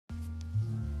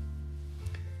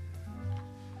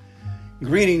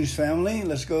Greetings, family.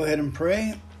 Let's go ahead and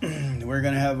pray. We're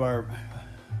going to have our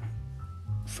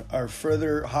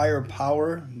further higher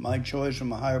power. My choice of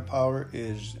my higher power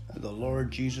is the Lord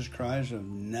Jesus Christ of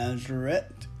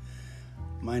Nazareth.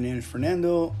 My name is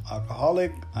Fernando,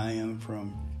 alcoholic. I am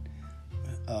from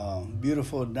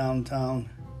beautiful downtown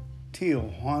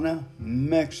Tijuana,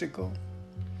 Mexico.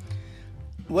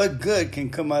 What good can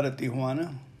come out of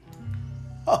Tijuana?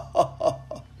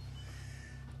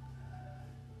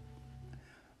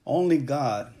 Only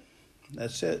God.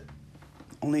 That's it.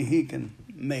 Only He can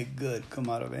make good come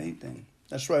out of anything.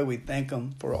 That's why we thank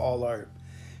Him for all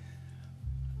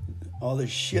the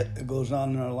shit that goes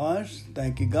on in our lives.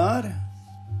 Thank you, God.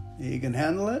 He can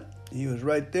handle it. He was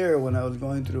right there when I was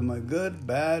going through my good,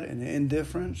 bad, and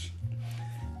indifference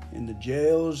in the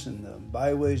jails and the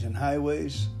byways and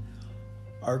highways.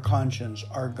 Our conscience,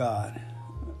 our God,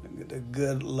 the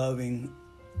good, loving,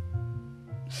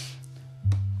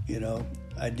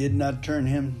 I did not turn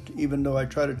Him, even though I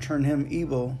tried to turn Him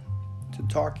evil, to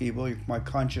talk evil, my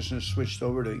consciousness switched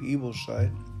over to evil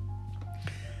side.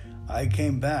 I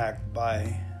came back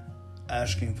by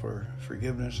asking for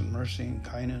forgiveness and mercy and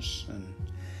kindness, and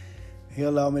He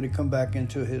allowed me to come back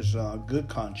into His good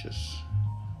conscience,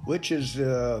 which is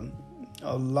a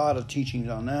lot of teachings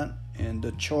on that. And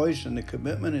the choice and the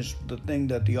commitment is the thing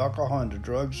that the alcohol and the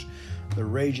drugs, the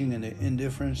raging and the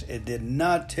indifference, it did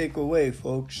not take away,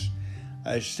 folks.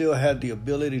 I still had the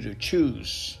ability to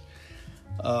choose.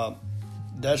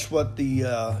 That's what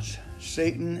the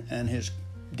Satan and his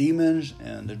demons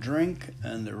and the drink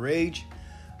and the rage,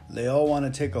 they all want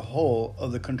to take a hold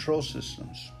of the control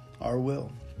systems, our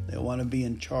will. They want to be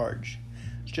in charge.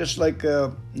 It's just like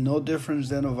no difference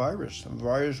than a virus. A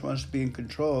virus wants to be in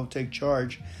control, take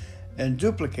charge, and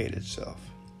duplicate itself.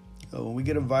 So when we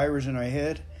get a virus in our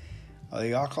head,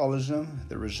 the alcoholism,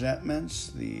 the resentments,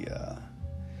 the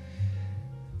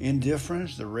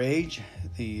indifference, the rage,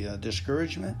 the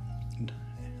discouragement,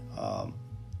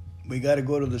 we got to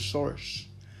go to the source.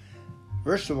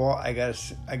 First of all,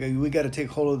 we got to take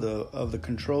hold of the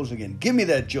controls again. Give me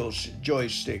that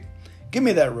joystick. Give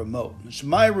me that remote. It's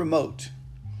my remote.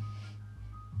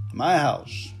 My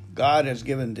house. God has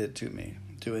given it to me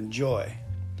to enjoy.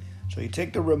 So you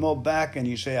take the remote back and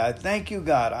you say, I thank you,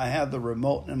 God. I have the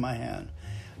remote in my hand.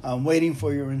 I'm waiting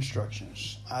for your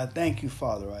instructions. I thank you,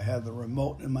 Father. I have the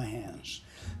remote in my hands.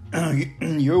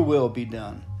 Your will be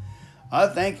done. I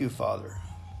thank you, Father,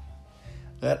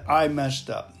 that I messed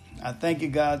up. I thank you,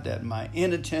 God, that my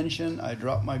inattention, I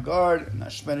dropped my guard and I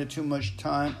spent too much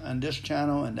time on this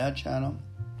channel and that channel.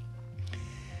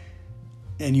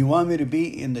 And you want me to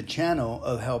be in the channel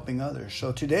of helping others.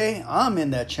 So today I'm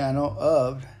in that channel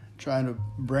of trying to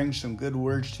bring some good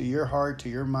words to your heart, to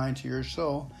your mind, to your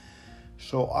soul,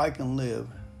 so I can live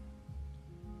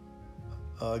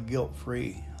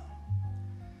guilt-free,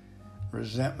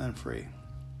 resentment-free.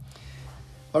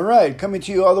 All right, coming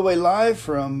to you all the way live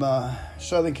from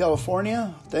Southern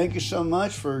California. Thank you so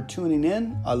much for tuning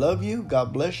in. I love you.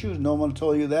 God bless you. No one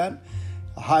told you that.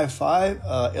 A high five,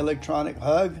 electronic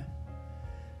hug.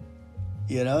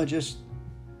 You're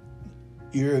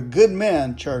a good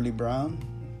man, Charlie Brown.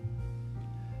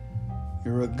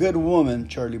 You're a good woman,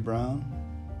 Charlie Brown.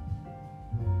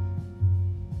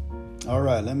 All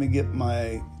right, let me get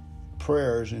my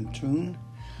prayers in tune.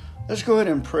 Let's go ahead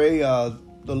and pray the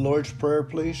Lord's Prayer,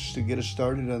 please, to get us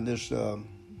started on this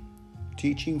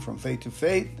teaching from faith to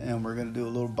faith. And we're going to do a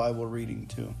little Bible reading,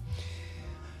 too.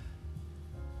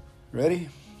 Ready?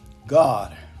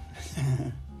 God.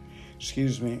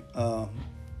 Excuse me.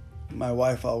 My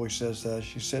wife always says that.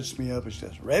 She sets me up and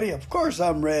says, ready? Of course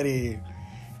I'm ready.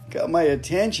 Got my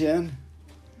attention.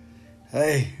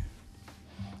 Hey,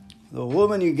 the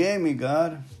woman you gave me,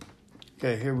 God.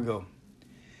 Okay, here we go.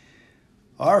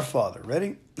 Our Father,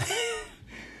 ready?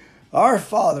 Our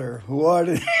Father, who art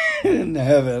in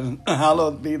heaven,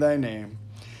 hallowed be thy name.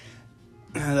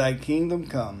 Thy kingdom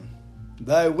come.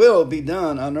 Thy will be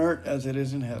done on earth as it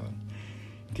is in heaven.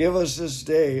 Give us this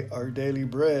day our daily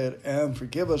bread, and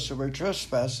forgive us of our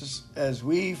trespasses, as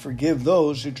we forgive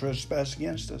those who trespass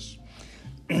against us.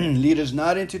 Lead us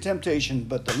not into temptation,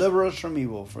 but deliver us from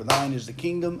evil. For thine is the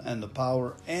kingdom and the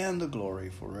power and the glory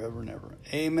forever and ever.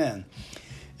 Amen.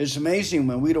 It's amazing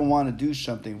when we don't want to do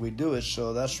something, we do it.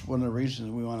 So that's one of the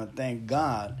reasons we want to thank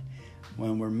God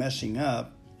when we're messing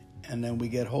up, and then we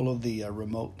get hold of the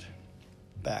remote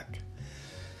back.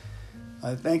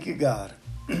 I thank you, God.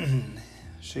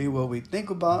 See, what we think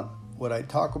about, what I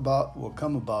talk about will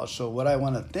come about. So what I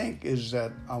want to think is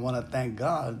that I want to thank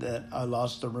God that I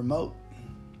lost the remote.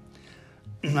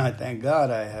 I thank God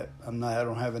I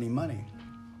don't have any money.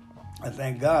 I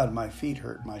thank God my feet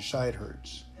hurt, my side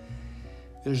hurts.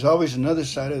 There's always another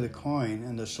side of the coin,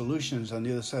 and the solution's on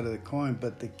the other side of the coin,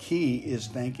 but the key is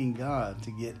thanking God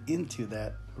to get into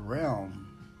that realm.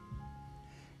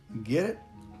 Get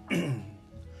it?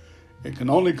 It can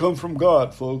only come from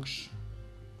God, folks.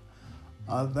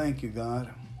 I thank you,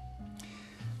 God.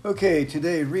 Okay,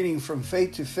 today, reading from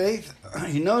Faith to Faith.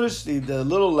 You notice the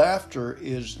little laughter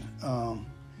is, and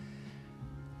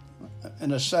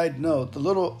a side note, the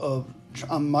little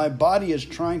my body is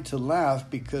trying to laugh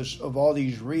because of all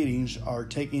these readings are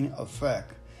taking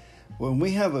effect. When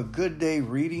we have a good day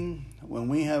reading, when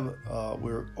we have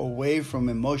we're away from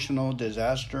emotional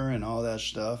disaster and all that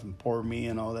stuff, and poor me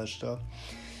and all that stuff.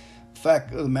 The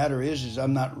fact of the matter is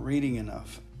I'm not reading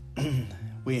enough.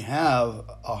 We have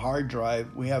a hard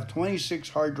drive. We have 26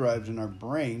 hard drives in our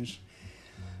brains.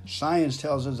 Science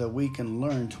tells us that we can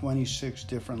learn 26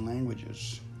 different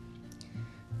languages.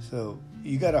 So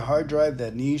you got a hard drive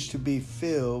that needs to be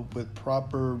filled with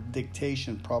proper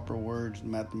dictation, proper words,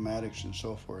 mathematics, and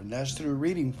so forth. And that's through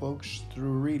reading, folks,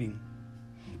 through reading.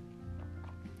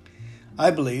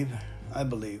 I believe,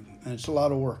 and it's a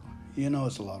lot of work. You know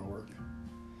it's a lot of work.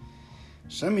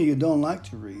 Some of you don't like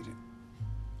to read.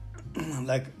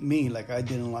 Like me, like I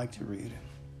didn't like to read.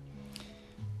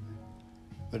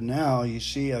 But now, you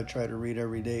see, I try to read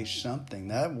every day something.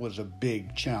 That was a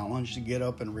big challenge to get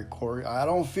up and record. I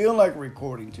don't feel like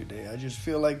recording today. I just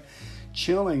feel like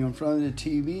chilling in front of the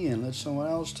TV and let someone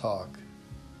else talk.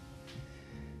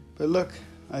 But look,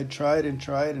 I tried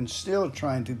and still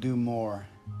trying to do more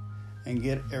and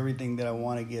get everything that I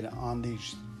want to get on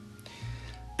these.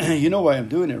 You know why I'm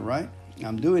doing it, right?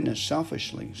 I'm doing it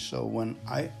selfishly. So when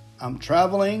I'm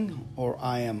traveling or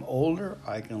I am older,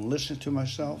 I can listen to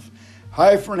myself.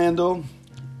 Hi, Fernando.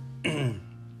 I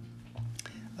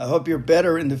hope you're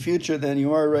better in the future than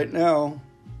you are right now,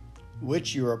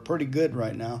 which you are pretty good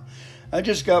right now. I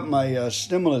just got my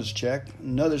stimulus check.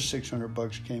 Another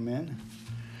 $600 came in.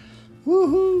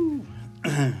 Woohoo!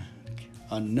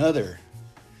 Another.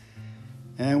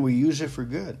 And we use it for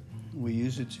good. We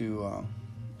use it to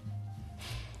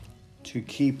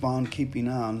keep on keeping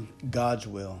on God's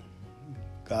will,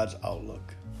 God's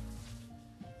outlook.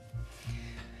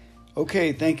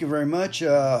 Okay, thank you very much.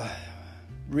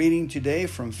 Reading today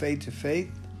from Faith to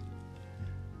Faith,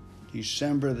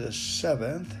 December the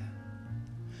 7th.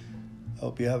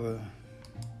 Hope you have a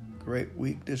great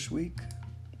week this week.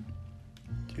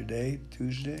 Today,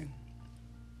 Tuesday.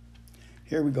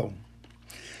 Here we go.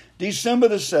 December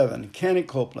the 7th, Kenny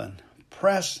Copeland,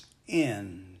 Press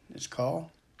In, it's called.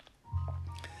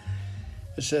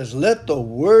 It says, let the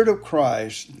word of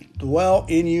Christ dwell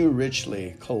in you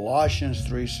richly. Colossians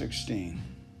 3:16.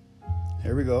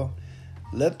 Here we go.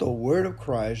 Let the word of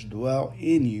Christ dwell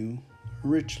in you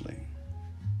richly.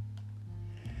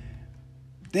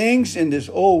 Things in this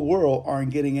old world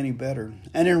aren't getting any better.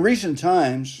 And in recent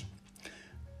times,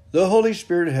 the Holy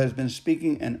Spirit has been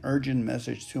speaking an urgent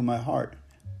message to my heart.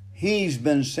 He's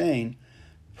been saying,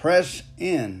 press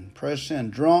in,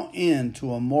 draw in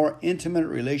to a more intimate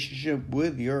relationship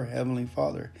with your Heavenly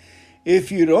Father.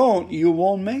 If you don't, you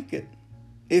won't make it.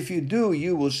 If you do,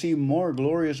 you will see more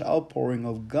glorious outpouring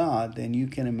of God than you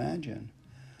can imagine.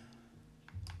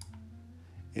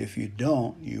 If you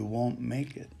don't, you won't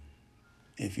make it.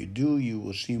 If you do, you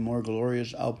will see more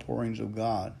glorious outpourings of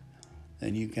God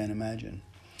than you can imagine.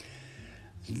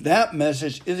 That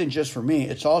message isn't just for me,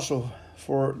 it's also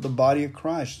for the body of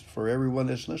Christ, for everyone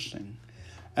that's listening,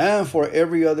 and for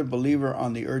every other believer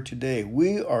on the earth today.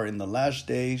 We are in the last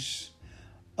days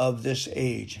of this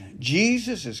age.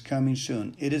 Jesus is coming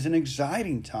soon. It is an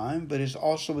exciting time, but it's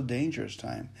also a dangerous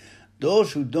time.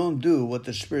 Those who don't do what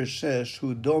the Spirit says,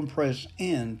 who don't press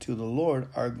in to the Lord,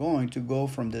 are going to go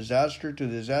from disaster to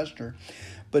disaster.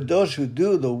 But those who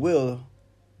do the will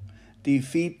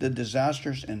defeat the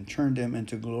disasters and turn them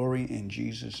into glory in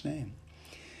Jesus' name.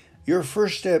 Your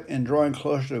first step in drawing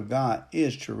closer to God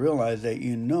is to realize that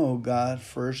you know God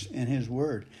first in His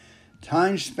Word.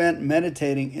 Time spent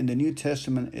meditating in the New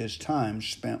Testament is time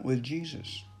spent with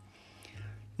Jesus.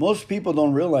 Most people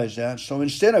don't realize that, so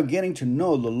instead of getting to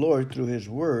know the Lord through His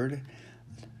Word,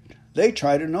 they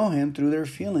try to know Him through their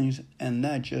feelings, and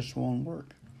that just won't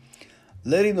work.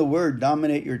 Letting the Word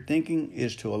dominate your thinking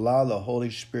is to allow the Holy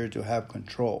Spirit to have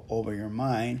control over your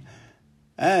mind.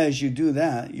 As you do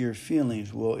that, your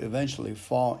feelings will eventually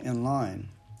fall in line.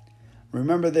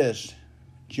 Remember this,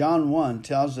 John 1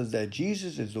 tells us that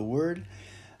Jesus is the Word.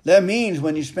 That means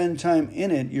when you spend time in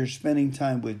it, you're spending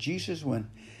time with Jesus.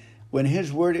 When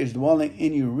His Word is dwelling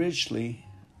in you richly,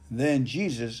 then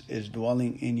Jesus is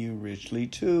dwelling in you richly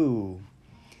too.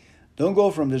 Don't go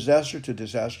from disaster to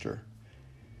disaster.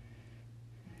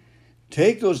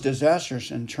 Take those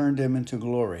disasters and turn them into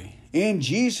glory. In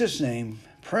Jesus' name,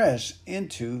 press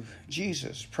into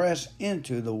Jesus. Press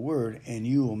into the Word, and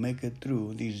you will make it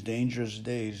through these dangerous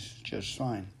days just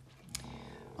fine.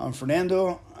 I'm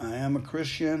Fernando. I am a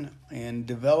Christian in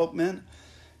development.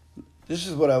 This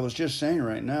is what I was just saying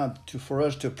right now, for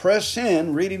us to press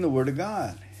in reading the Word of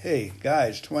God. Hey,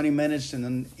 guys, 20 minutes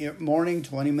in the morning,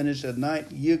 20 minutes at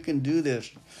night, you can do this.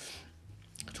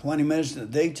 20 minutes in the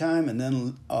daytime, and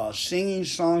then singing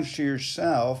songs to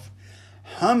yourself,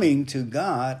 humming to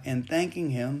God, and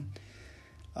thanking Him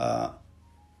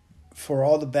for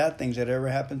all the bad things that ever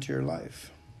happened to your life.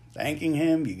 Thanking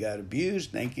Him you got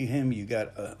abused, thanking Him you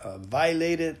got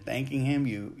violated, thanking Him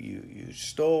you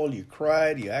stole, you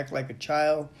cried, you act like a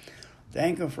child.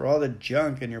 Thank Him for all the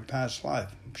junk in your past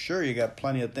life. I'm sure you got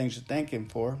plenty of things to thank Him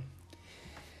for.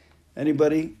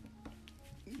 Anybody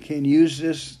can use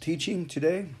this teaching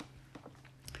today?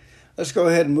 Let's go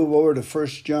ahead and move over to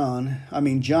John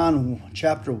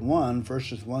chapter 1,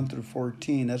 verses 1 through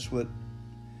 14. That's what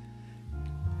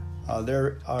they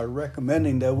are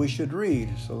recommending that we should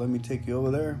read. So let me take you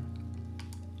over there.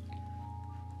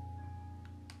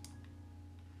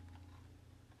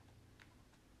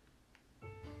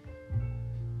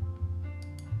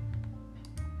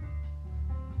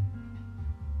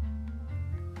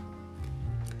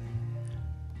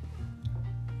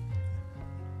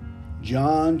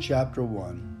 John chapter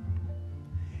 1.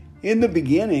 In the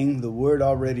beginning, the Word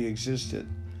already existed.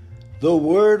 The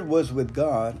Word was with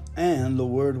God, and the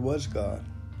Word was God.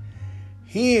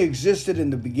 He existed in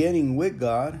the beginning with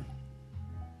God.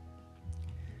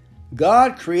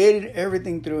 God created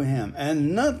everything through Him,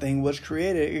 and nothing was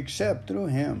created except through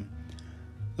Him.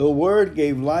 The Word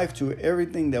gave life to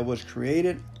everything that was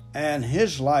created, and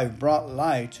His life brought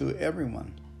light to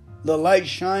everyone. The light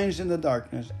shines in the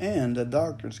darkness, and the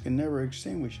darkness can never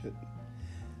extinguish it.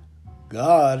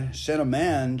 God sent a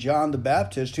man, John the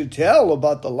Baptist, to tell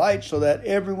about the light so that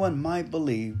everyone might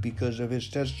believe because of his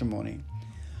testimony.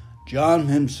 John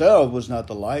himself was not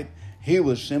the light. He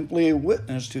was simply a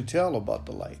witness to tell about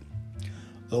the light.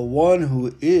 The one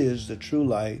who is the true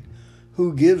light,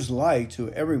 who gives light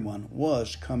to everyone,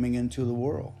 was coming into the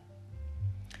world.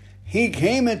 He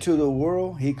came into the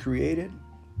world He created,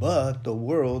 but the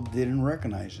world didn't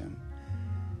recognize Him.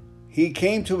 He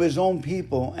came to His own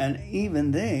people, and even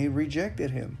they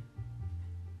rejected Him.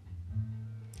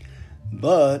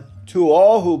 But to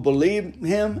all who believed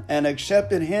Him and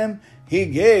accepted Him, He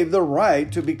gave the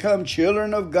right to become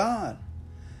children of God.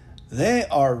 They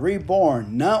are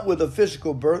reborn, not with a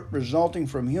physical birth resulting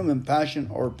from human passion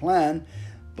or plan,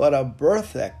 but a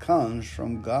birth that comes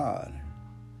from God.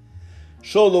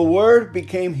 So the Word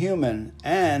became human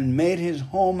and made His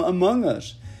home among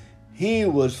us. He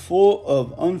was full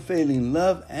of unfailing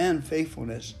love and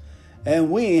faithfulness,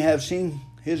 and we have seen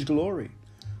His glory,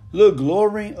 the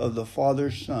glory of the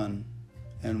Father's Son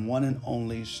and one and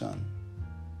only Son.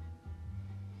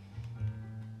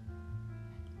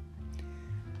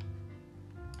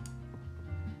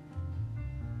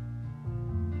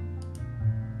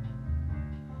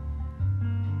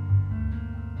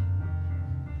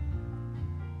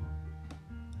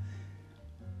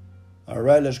 All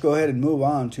right, let's go ahead and move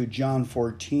on to John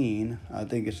 14. I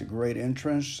think it's a great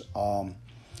entrance.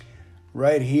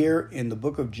 Right here in the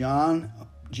book of John,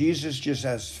 Jesus just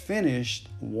has finished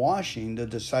washing the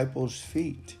disciples'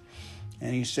 feet.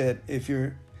 And He said,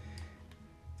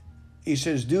 He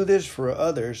says, do this for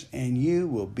others and you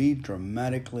will be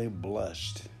dramatically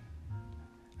blessed.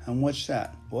 And what's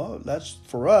that? Well, that's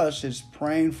for us, it's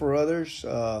praying for others,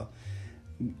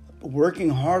 working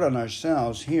hard on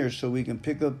ourselves here so we can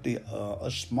pick up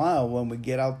a smile when we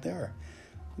get out there.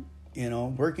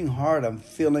 Working hard on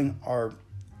filling our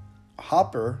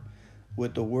hopper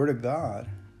with the Word of God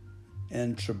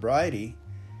and sobriety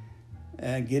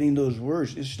and getting those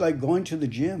words. It's like going to the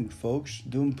gym, folks,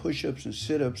 doing push-ups and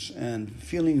sit-ups and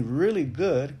feeling really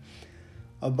good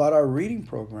about our reading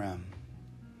program.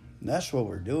 That's what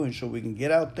we're doing so we can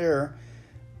get out there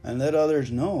and let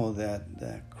others know that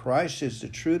Christ is the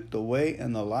truth, the way,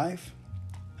 and the life,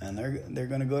 and they're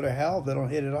going to go to hell if they don't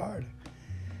hit it hard.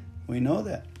 We know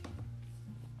that.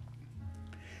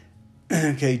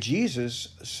 Okay, Jesus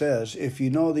says, if you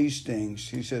know these things,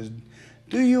 He says,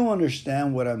 do you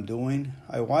understand what I'm doing?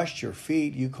 I washed your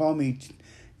feet. You call me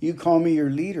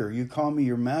your leader. You call me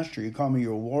your master. You call me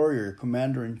your warrior,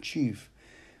 commander-in-chief,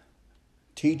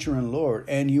 teacher and Lord.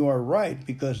 And you are right,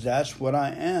 because that's what I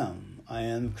am. I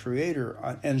am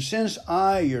creator. And since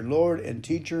I, your Lord and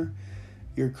teacher,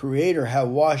 your creator, have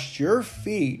washed your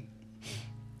feet,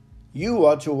 you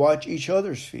ought to wash each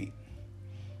other's feet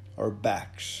or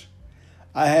backs.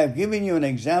 I have given you an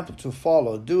example to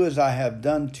follow. Do as I have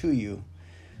done to you.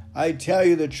 I tell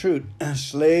you the truth,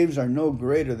 slaves are no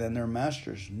greater than their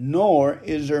masters, nor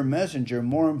is their messenger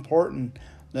more important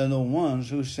than the ones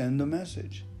who send the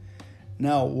message.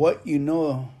 Now that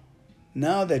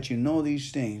you know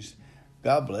these things,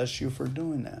 God bless you for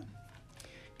doing that.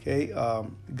 Okay,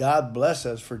 God bless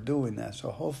us for doing that.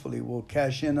 So hopefully we'll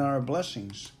cash in on our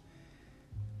blessings.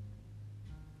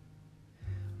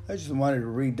 I just wanted to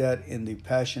read that in the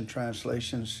Passion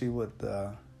Translation, see what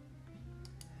that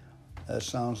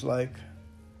sounds like.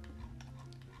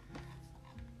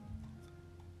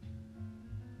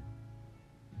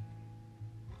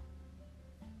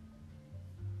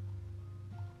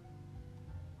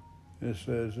 It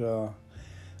says,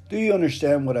 do you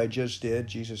understand what I just did?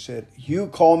 Jesus said, you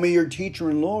call me your teacher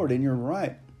and Lord, and you're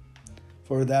right,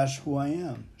 for that's who I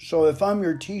am. So if I'm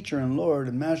your teacher and Lord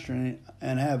and master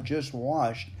and have just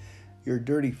washed your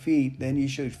dirty feet, then you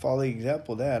should follow the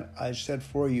example that I set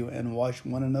for you and wash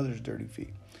one another's dirty feet.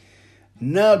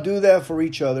 Now do that for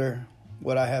each other,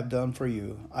 what I have done for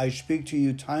you. I speak to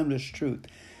you timeless truth.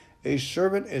 A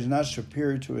servant is not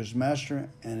superior to his master,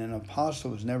 and an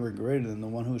apostle is never greater than the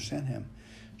one who sent him.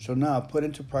 So now put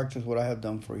into practice what I have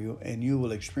done for you, and you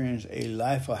will experience a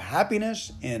life of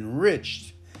happiness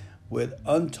enriched with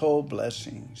untold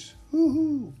blessings.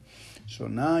 Woo-hoo. So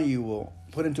now you will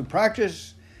put into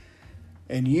practice,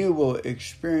 and you will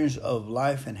experience of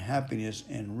life and happiness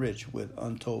enriched with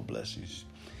untold blessings.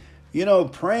 You know,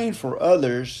 praying for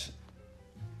others,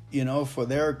 you know, for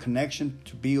their connection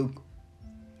to be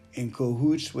in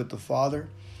cahoots with the Father,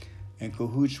 in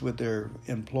cahoots with their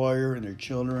employer and their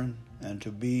children, and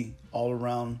to be all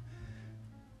around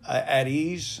at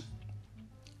ease,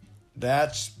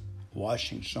 that's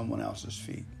washing someone else's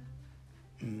feet.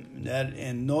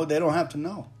 No, they don't have to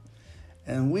know.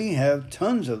 And we have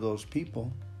tons of those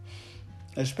people,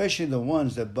 especially the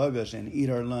ones that bug us and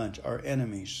eat our lunch, our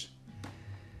enemies.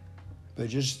 But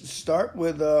just start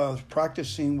with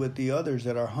practicing with the others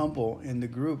that are humble in the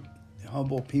group,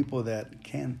 humble people that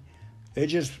can. They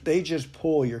just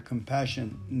pull your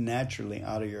compassion naturally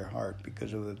out of your heart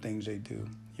because of the things they do.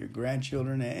 Your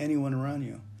grandchildren and anyone around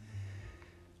you.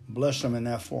 Bless them in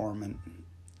that form.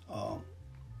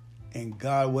 And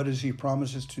God, what does He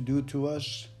promise us to do to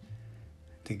us?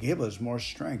 To give us more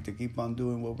strength to keep on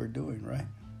doing what we're doing, right?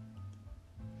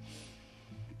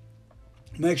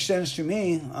 Makes sense to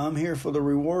me. I'm here for the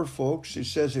reward, folks. It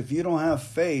says if you don't have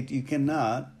faith, you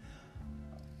cannot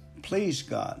please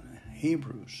God.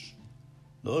 Hebrews.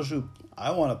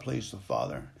 I want to please the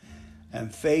Father.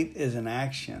 And faith is an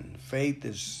action. Faith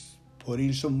is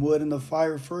putting some wood in the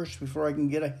fire first before I can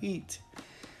get a heat.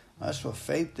 That's what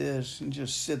faith is. You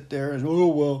just sit there and,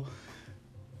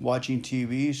 watching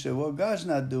TV. So, God's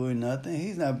not doing nothing.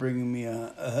 He's not bringing me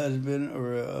a husband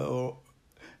or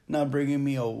not bringing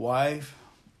me a wife.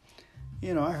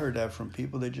 You know, I heard that from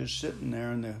people. They're just sitting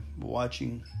there and they're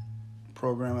watching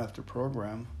program after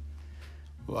program.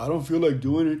 Well, I don't feel like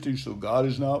doing anything, so God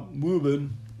is not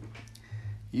moving.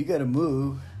 You got to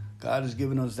move. God has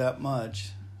given us that much.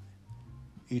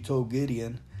 He told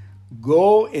Gideon,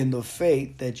 go in the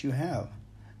faith that you have.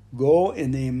 Go in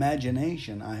the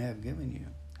imagination I have given you.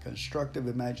 Constructive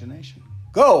imagination.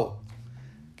 Go.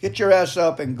 Get your ass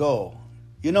up and go.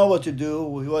 You know what to do,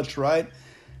 what's right.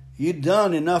 You've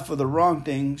done enough of the wrong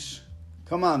things.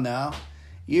 Come on now.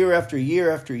 Year after year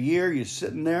after year, you're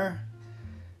sitting there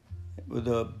with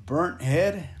a burnt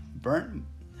head,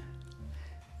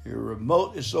 your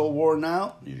remote is so worn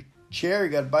out, your chair,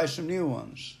 you got to buy some new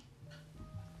ones.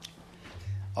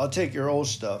 I'll take your old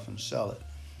stuff and sell it.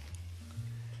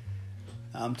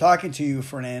 I'm talking to you,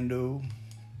 Fernando.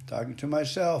 Talking to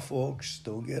myself, folks.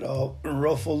 Don't get all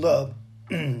ruffled up.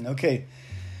 Okay,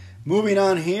 moving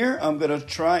on here, I'm going to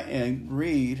try and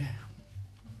read.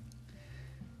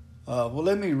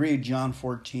 Let me read John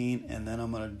 14, and then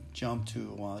I'm going to jump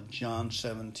to John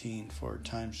 17 for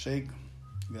time's sake.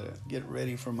 I've got to get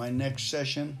ready for my next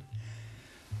session.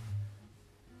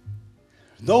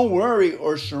 Don't worry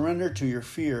or surrender to your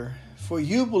fear, for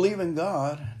you believe in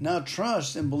God. Now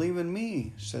trust and believe in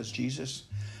me, says Jesus.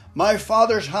 My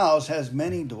Father's house has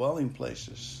many dwelling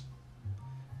places.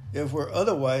 If were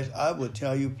otherwise, I would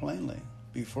tell you plainly.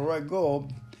 Before I go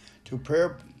to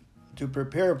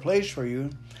prepare a place for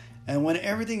you, and when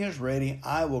everything is ready,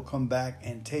 I will come back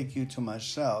and take you to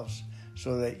myself,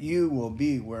 so that you will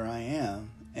be where I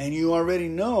am. And you already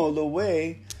know the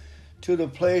way to the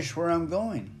place where I'm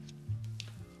going.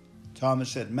 Thomas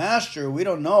said, Master, we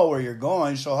don't know where you're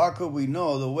going, so how could we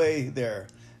know the way there?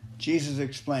 Jesus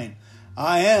explained,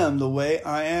 I am the way,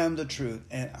 I am the truth,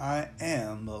 and I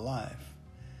am the life.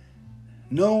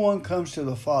 No one comes to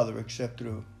the Father except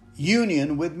through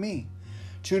union with me.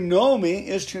 To know me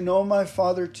is to know my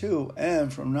Father too,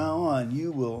 and from now on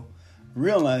you will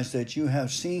realize that you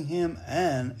have seen him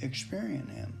and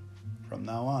experienced him from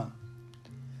now on.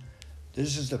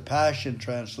 This is the Passion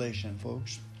Translation,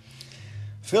 folks.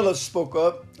 Philip spoke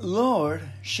up, Lord,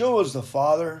 show us the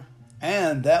Father,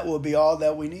 and that will be all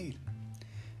that we need.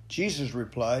 Jesus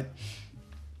replied,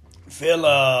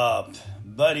 Philip,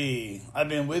 buddy, I've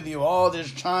been with you all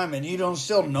this time and you don't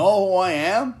still know who I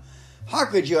am? How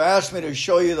could you ask me to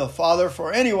show you the Father?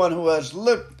 For anyone who has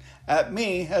looked at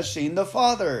me has seen the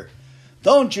Father.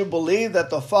 Don't you believe that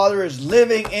the Father is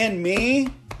living in me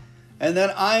and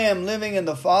that I am living in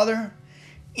the Father?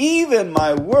 Even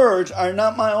my words are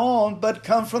not my own, but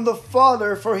come from the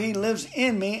Father, for he lives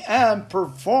in me and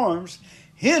performs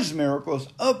his miracles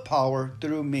of power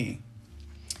through me.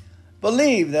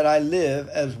 Believe that I live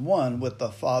as one with the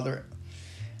Father,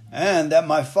 and that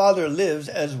my Father lives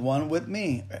as one with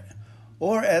me.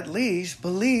 Or at least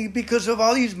believe because of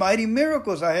all these mighty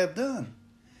miracles I have done.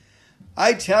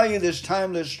 I tell you this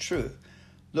timeless truth.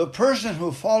 The person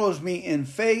who follows me in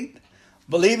faith,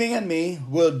 believing in me,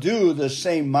 will do the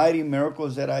same mighty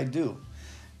miracles that I do.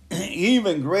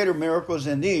 Even greater miracles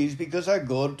than these, because I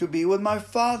go to be with my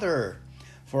Father.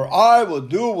 For I will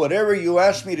do whatever you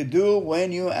ask me to do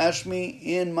when you ask me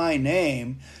in my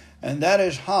name. And that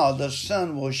is how the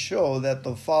Son will show that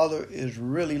the Father is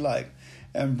really like,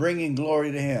 and bringing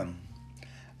glory to him.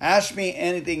 Ask me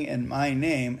anything in my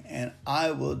name, and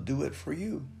I will do it for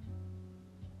you.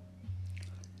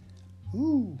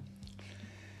 Ooh.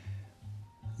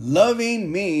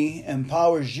 Loving me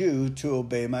empowers you to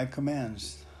obey my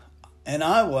commands. And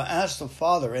I will ask the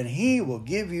Father, and he will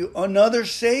give you another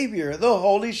Savior, the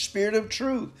Holy Spirit of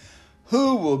truth,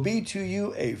 who will be to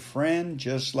you a friend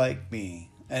just like me.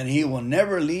 And he will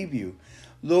never leave you.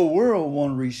 The world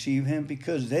won't receive him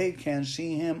because they can't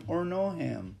see him or know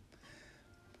him.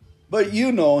 But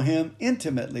you know him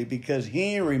intimately because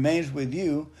he remains with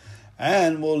you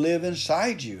and will live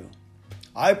inside you.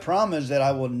 I promise that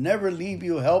I will never leave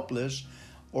you helpless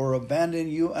or abandon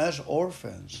you as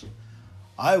orphans.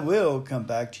 I will come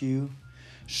back to you.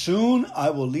 Soon I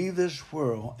will leave this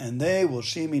world, and they will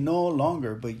see me no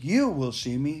longer, but you will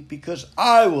see me because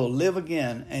I will live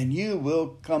again, and you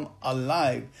will come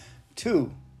alive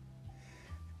too.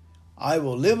 I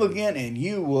will live again, and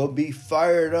you will be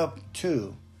fired up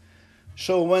too.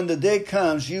 So when the day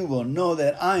comes, you will know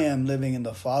that I am living in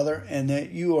the Father, and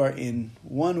that you are in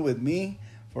one with me,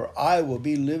 for I will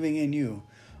be living in you.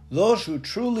 Those who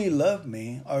truly love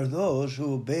me are those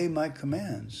who obey my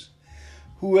commands.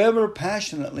 Whoever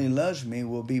passionately loves me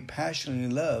will be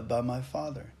passionately loved by my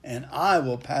Father, and I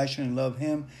will passionately love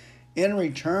him in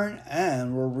return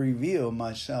and will reveal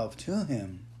myself to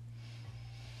him.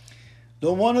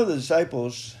 Though one of the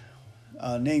disciples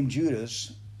named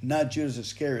Judas, not Judas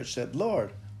Iscariot, said,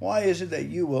 Lord, why is it that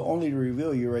you will only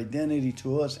reveal your identity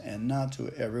to us and not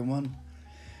to everyone?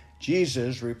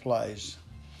 Jesus replies,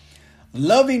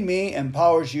 loving me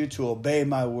empowers you to obey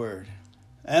my word.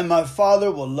 And my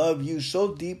Father will love you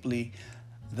so deeply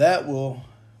that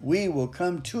we will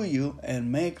come to you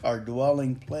and make our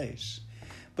dwelling place.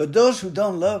 But those who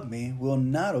don't love me will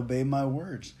not obey my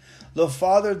words. The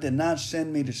Father did not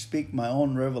send me to speak my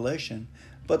own revelation,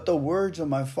 but the words of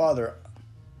my Father.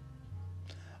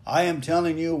 I am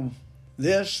telling you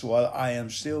this while I am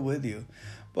still with you.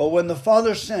 But when the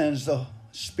Father sends the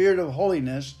Spirit of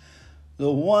holiness,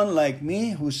 the one like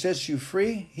me who sets you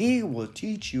free, he will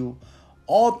teach you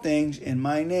all things in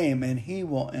my name, and he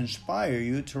will inspire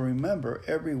you to remember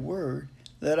every word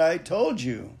that I told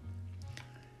you.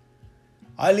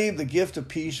 I leave the gift of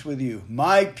peace with you.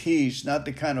 My peace, not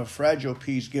the kind of fragile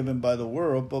peace given by the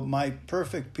world, but my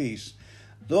perfect peace.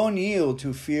 Don't yield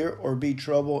to fear or be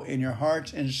troubled in your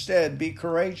hearts. Instead, be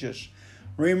courageous.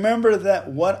 Remember that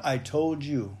what I told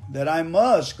you, that I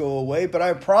must go away, but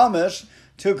I promise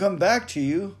to come back to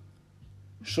you.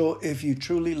 So if you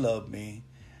truly love me,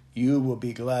 you will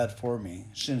be glad for me,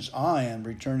 since I am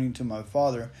returning to my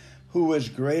Father, who is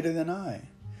greater than I.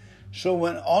 So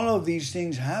when all of these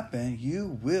things happen,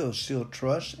 you will still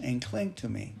trust and cling to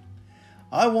me.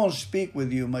 I won't speak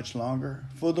with you much longer,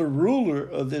 for the ruler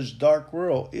of this dark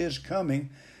world is coming,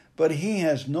 but he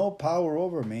has no power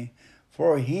over me,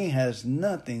 for he has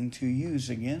nothing to use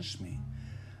against me.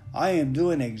 I am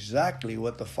doing exactly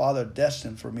what the Father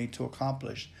destined for me to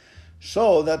accomplish,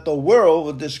 so that the world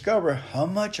will discover how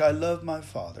much I love my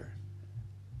Father.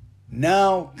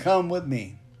 Now come with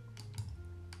me.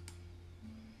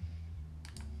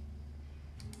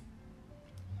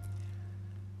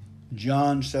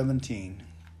 John 17.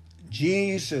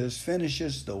 Jesus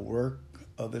finishes the work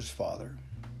of his Father.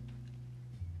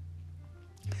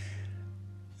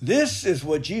 This is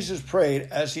what Jesus prayed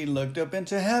as he looked up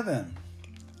into heaven.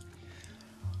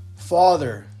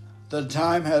 Father, the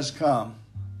time has come.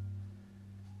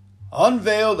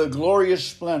 Unveil the glorious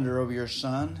splendor of your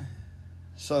Son,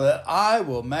 so that I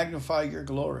will magnify your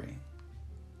glory.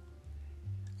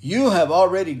 You have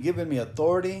already given me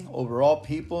authority over all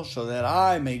people, so that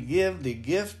I may give the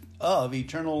gift of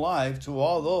eternal life to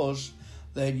all those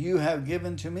that you have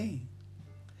given to me.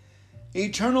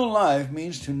 Eternal life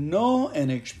means to know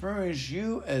and experience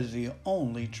you as the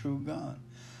only true God,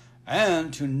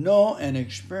 and to know and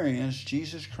experience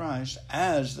Jesus Christ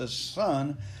as the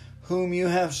Son whom you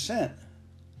have sent.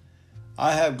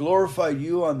 I have glorified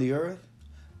you on the earth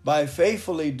by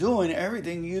faithfully doing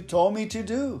everything you told me to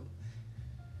do.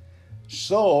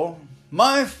 So,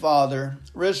 my Father,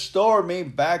 restore me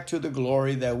back to the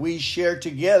glory that we shared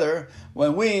together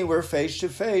when we were face to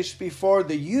face before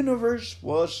the universe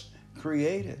was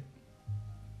created.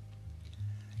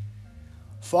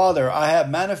 Father, I have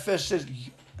manifested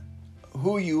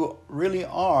who you really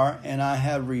are, and I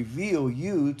have revealed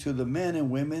you to the men and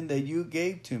women that you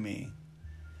gave to me.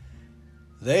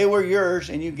 They were yours,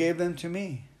 and you gave them to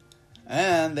me,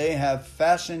 and they have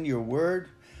fastened your word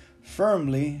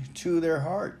firmly to their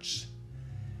hearts.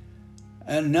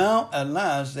 And now, at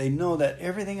last, they know that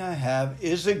everything I have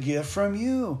is a gift from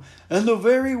you, and the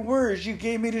very words you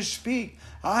gave me to speak,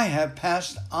 I have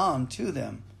passed on to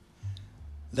them.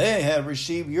 They have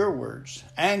received your words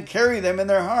and carry them in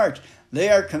their hearts. They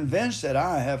are convinced that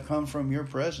I have come from your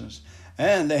presence,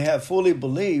 and they have fully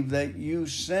believed that you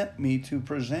sent me to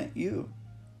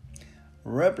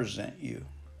represent you.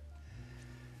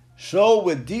 So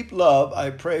with deep love,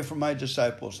 I pray for my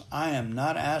disciples. I am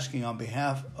not asking on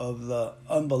behalf of the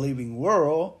unbelieving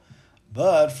world,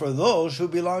 but for those who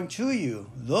belong to you,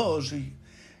 those who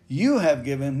you have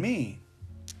given me.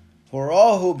 For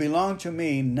all who belong to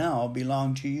me now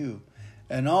belong to you,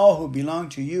 and all who belong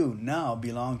to you now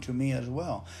belong to me as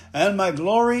well. And my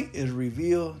glory is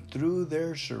revealed through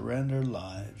their surrendered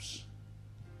lives.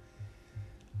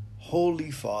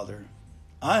 Holy Father,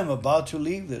 I am about to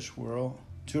leave this world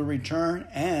to return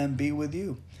and be with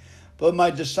you, but my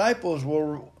disciples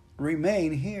will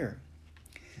remain here.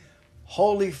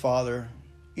 Holy Father,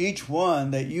 each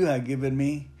one that you have given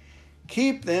me,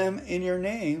 keep them in your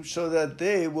name so that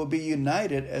they will be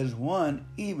united as one,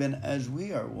 even as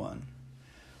we are one.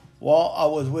 While I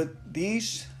was with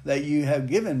these that you have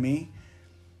given me,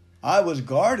 I was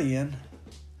guarding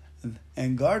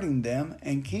them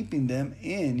and keeping them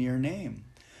in your name.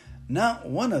 Not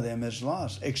one of them is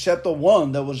lost, except the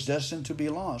one that was destined to be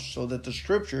lost, so that the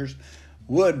scriptures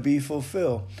would be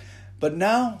fulfilled. But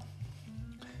now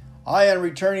I am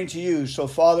returning to you. So,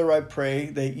 Father, I pray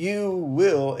that you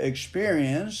will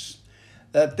experience,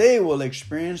 that they will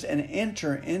experience and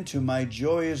enter into my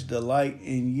joyous delight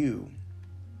in you,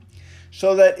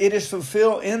 so that it is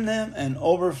fulfilled in them and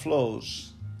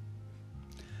overflows.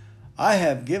 I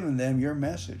have given them your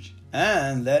message,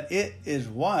 and that it is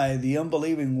why the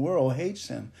unbelieving world hates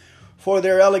them. For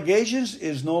their allegiance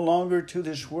is no longer to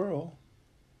this world,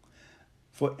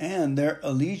 and their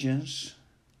allegiance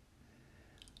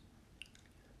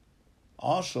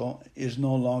also is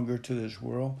no longer to this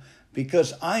world,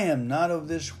 because I am not of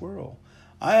this world.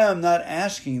 I am not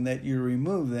asking that you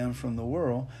remove them from the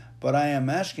world, but I am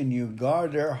asking you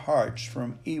guard their hearts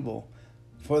from evil,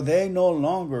 for they no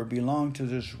longer belong to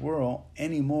this world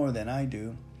any more than I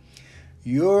do.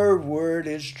 Your word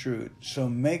is truth, so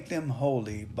make them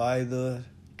holy by the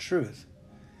truth.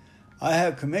 I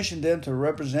have commissioned them to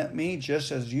represent me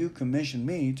just as you commissioned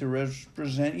me to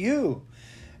represent you.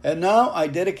 And now I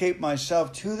dedicate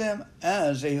myself to them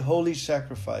as a holy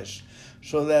sacrifice,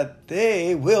 so that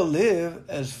they will live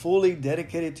as fully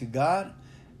dedicated to God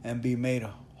and be made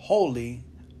holy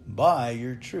by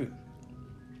your truth.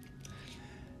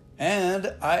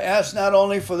 And I ask not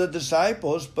only for the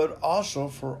disciples, but also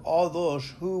for all those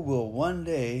who will one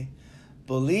day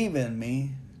believe in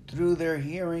me through their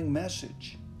hearing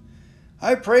message.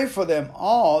 I pray for them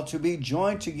all to be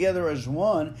joined together as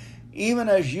one, even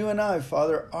as you and I,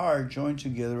 Father, are joined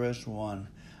together as one.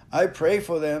 I pray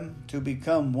for them to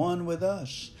become one with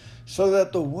us, so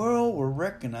that the world will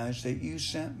recognize that you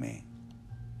sent me.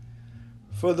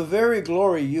 For the very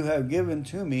glory you have given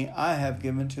to me, I have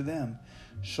given to them,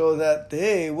 so that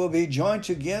they will be joined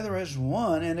together as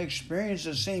one and experience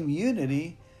the same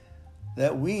unity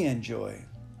that we enjoy.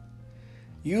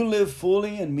 You live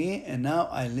fully in me, and now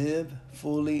I live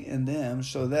fully in them,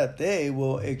 so that they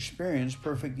will experience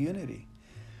perfect unity.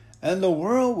 And the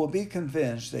world will be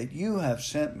convinced that you have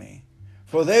sent me,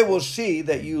 for they will see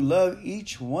that you love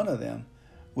each one of them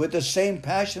with the same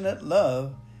passionate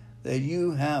love that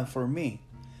you have for me.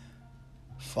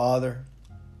 Father,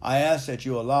 I ask that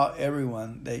you allow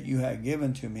everyone that you have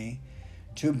given to me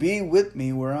to be with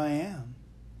me where I am.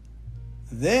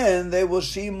 Then they will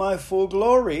see my full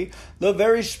glory, the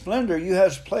very splendor you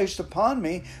have placed upon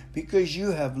me, because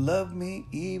you have loved me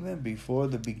even before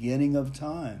the beginning of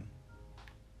time.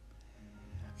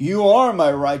 You are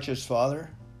my righteous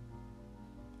Father.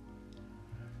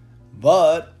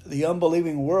 But the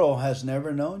unbelieving world has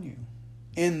never known you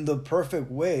in the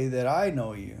perfect way that I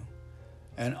know you.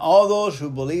 And all those who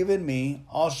believe in me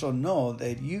also know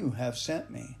that you have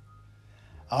sent me.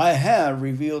 I have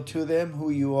revealed to them who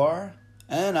you are,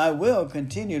 and I will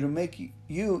continue to make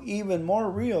you even more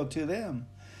real to them,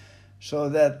 so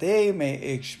that they may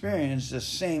experience the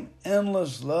same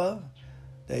endless love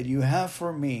that you have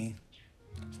for me.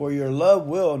 For your love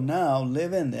will now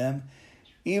live in them,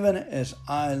 even as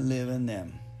I live in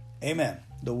them. Amen.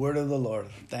 The word of the Lord.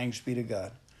 Thanks be to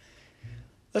God.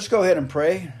 Let's go ahead and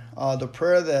pray. The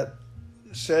prayer that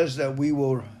says that we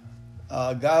will,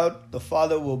 God the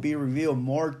Father will be revealed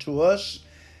more to us,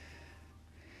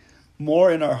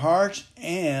 more in our hearts,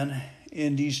 and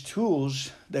in these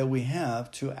tools that we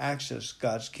have to access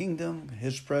God's kingdom,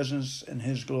 His presence, and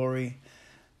His glory,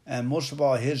 and most of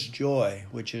all, His joy,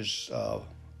 which is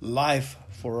life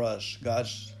for us.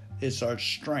 It's our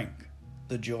strength.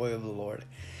 The joy of the Lord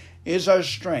is our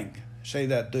strength. Say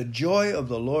that. The joy of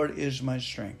the Lord is my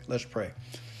strength. Let's pray.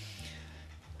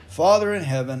 Father in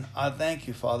heaven, I thank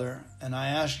you, Father, and I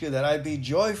ask you that I be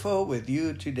joyful with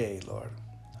you today, Lord.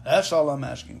 That's all I'm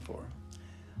asking for.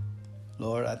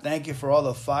 Lord, I thank you for all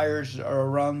the fires that are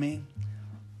around me,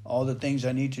 all the things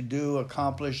I need to do,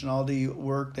 accomplish, and all the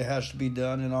work that has to be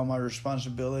done, and all my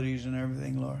responsibilities and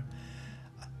everything, Lord.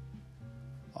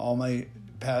 All my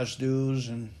past dues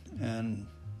and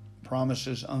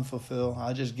promises unfulfilled.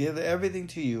 I just give everything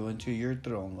to you and to your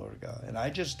throne, Lord God. And I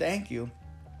just thank you.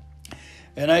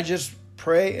 And I just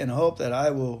pray and hope that I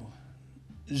will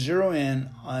zero in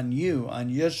on you. I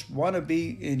just want to be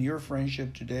in your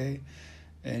friendship today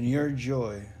and your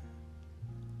joy.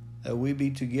 That we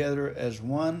be together as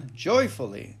one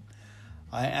joyfully.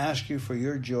 I ask you for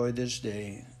your joy this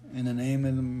day. In the name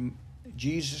of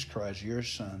Jesus Christ, your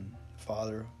Son,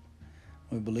 Father,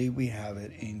 we believe we have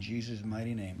it in Jesus'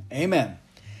 mighty name. Amen.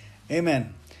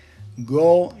 Amen.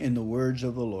 Go in the words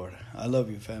of the Lord. I love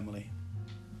you, family.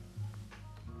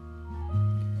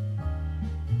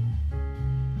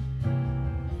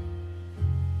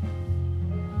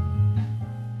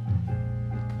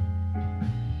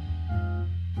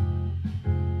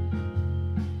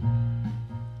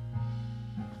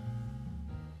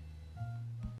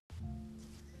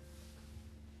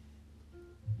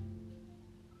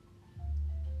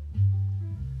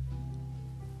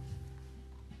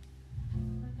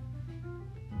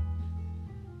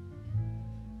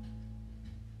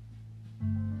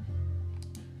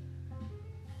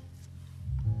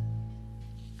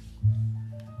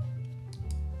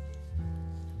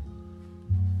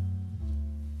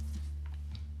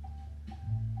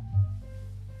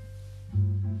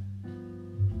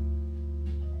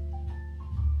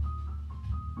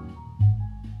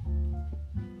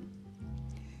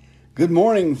 Good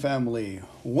morning, family.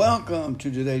 Welcome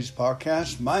to today's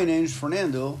podcast. My name's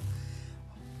Fernando.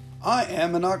 I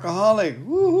am an alcoholic.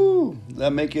 Woohoo! Does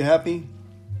that make you happy?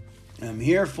 I'm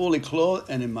here fully clothed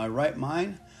and in my right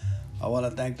mind. I want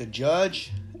to thank the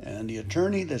judge and the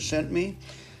attorney that sent me,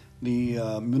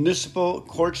 the municipal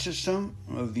court system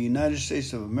of the United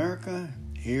States of America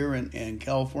here in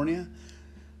California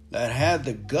that had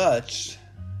the guts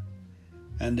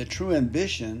and the true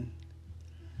ambition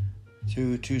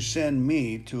to send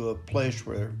me to a place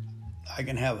where I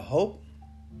can have hope,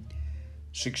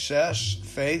 success,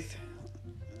 faith,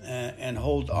 and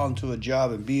hold on to a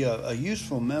job and be a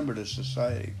useful member to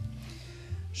society.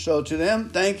 So to them,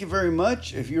 thank you very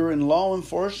much. If you're in law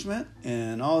enforcement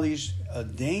and all these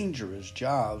dangerous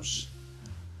jobs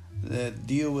that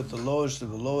deal with the lowest of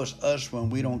the lowest, us when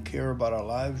we don't care about our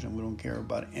lives and we don't care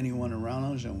about anyone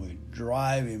around us, and we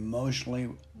drive emotionally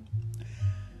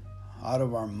out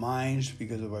of our minds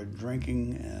because of our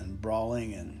drinking and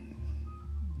brawling and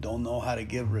don't know how to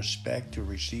give respect to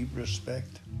receive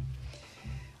respect.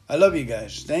 I love you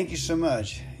guys. Thank you so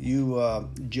much. You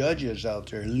judges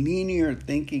out there, linear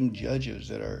thinking judges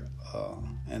that are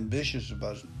ambitious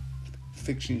about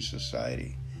fixing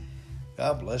society.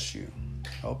 God bless you.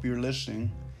 Hope you're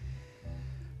listening.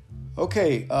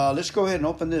 Okay, let's go ahead and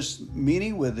open this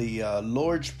meeting with the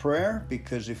Lord's Prayer,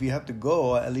 because if you have to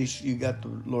go, at least you got the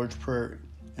Lord's Prayer,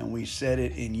 and we said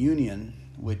it in union,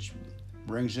 which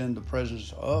brings in the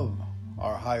presence of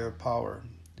our higher power,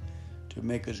 to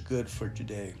make us good for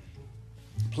today.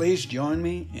 Please join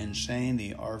me in saying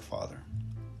the Our Father.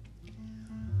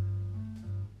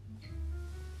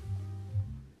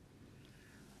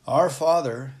 Our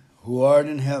Father, who art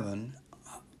in heaven,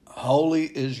 holy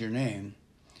is your name.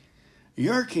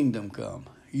 Your kingdom come,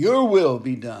 your will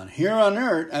be done, here on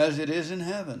earth as it is in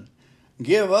heaven.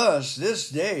 Give us this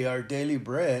day our daily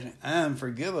bread, and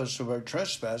forgive us of our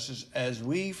trespasses as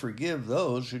we forgive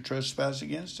those who trespass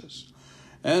against us.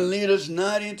 And lead us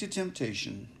not into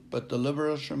temptation, but deliver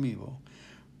us from evil.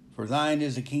 For thine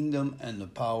is the kingdom and the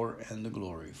power and the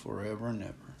glory forever and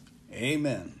ever.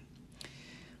 Amen.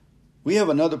 We have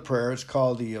another prayer. It's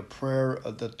called the prayer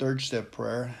of the third step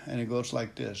prayer, and it goes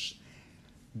like this.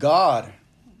 God,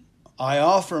 I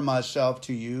offer myself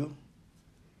to you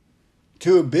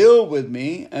to build with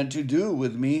me and to do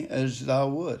with me as thou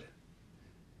would.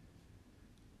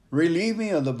 Relieve me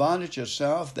of the bondage of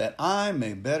self, that I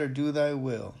may better do thy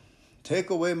will. Take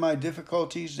away my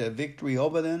difficulties, that victory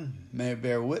over them may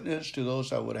bear witness to those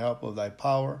that would help of thy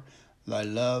power, thy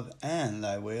love, and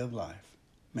thy way of life.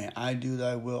 May I do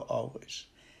thy will always.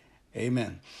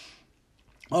 Amen.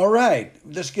 All right,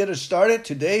 let's get it started.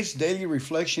 Today's daily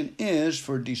reflection is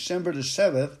for December the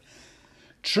 7th,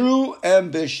 true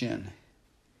ambition.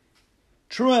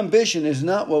 True ambition is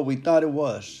not what we thought it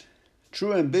was.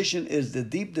 True ambition is the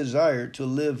deep desire to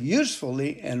live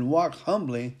usefully and walk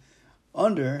humbly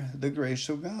under the grace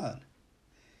of God.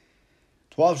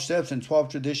 12 Steps and 12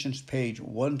 Traditions, page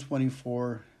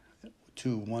 124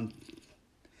 to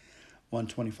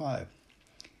 125.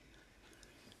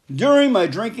 During my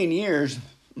drinking years,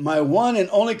 my one and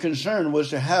only concern was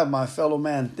to have my fellow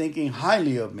man thinking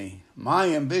highly of me.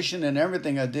 My ambition in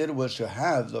everything I did was to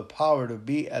have the power to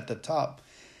be at the top.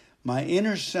 My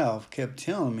inner self kept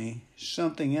telling me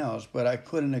something else, but I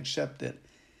couldn't accept it.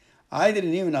 I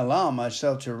didn't even allow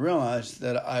myself to realize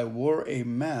that I wore a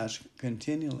mask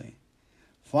continually.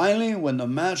 Finally, when the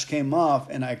mask came off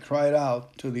and I cried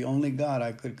out to the only God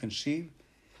I could conceive,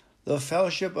 the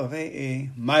fellowship of AA,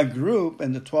 my group,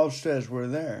 and the 12 steps were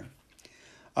there.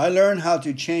 I learned how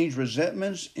to change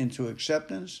resentments into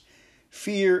acceptance,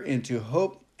 fear into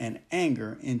hope, and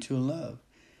anger into love.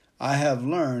 I have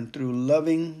learned through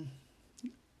loving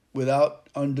without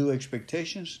undue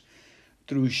expectations,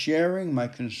 through sharing my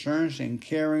concerns and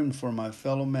caring for my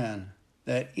fellow man,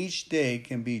 that each day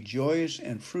can be joyous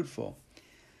and fruitful.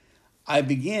 I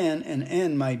begin and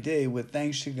end my day with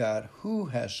thanks to God, who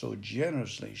has so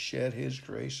generously shed his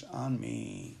grace on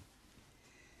me.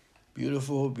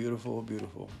 Beautiful, beautiful,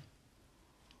 beautiful.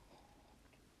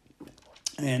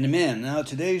 And amen. Now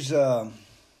today's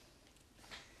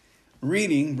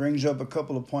reading brings up a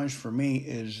couple of points for me.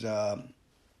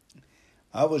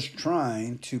 I was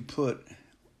trying to put,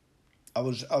 I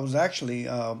was actually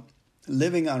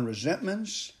living on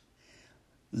resentments,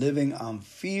 living on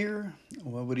fear,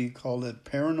 what would you call it,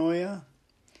 paranoia,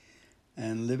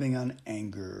 and living on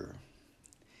anger.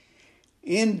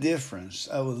 Indifference.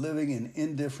 I was living in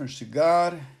indifference to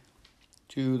God,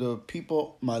 to the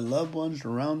people, my loved ones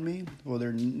around me, for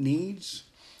their needs,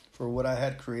 for what I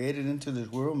had created into this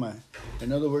world.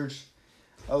 In other words,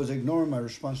 I was ignoring my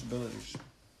responsibilities.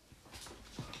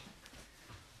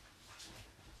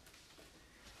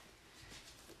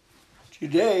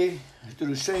 Today,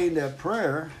 through saying that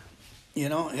prayer,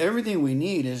 everything we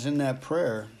need is in that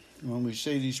prayer. When we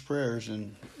say these prayers,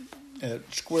 and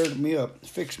it squared me up,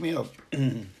 fixed me up,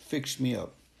 fixed me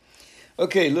up.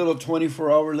 Okay, little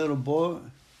 24-hour little book,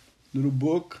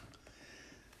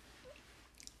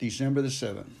 December the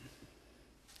 7th.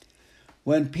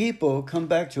 When people come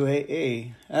back to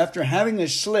AA after having a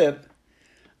slip,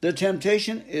 the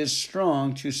temptation is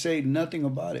strong to say nothing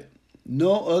about it.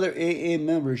 No other AA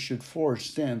member should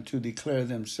force them to declare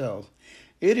themselves.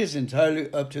 It is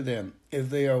entirely up to them.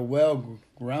 If they are well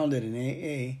grounded in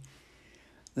AA,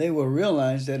 they will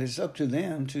realize that it's up to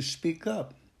them to speak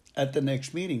up at the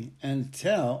next meeting and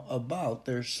tell about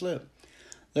their slip.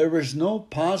 There is no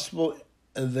possible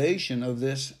evasion of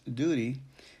this duty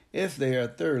if they are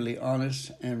thoroughly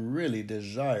honest and really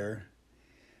desirous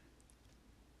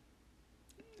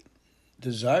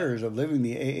of living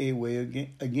the AA way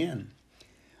again.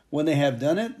 When they have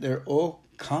done it, their old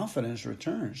confidence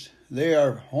returns. They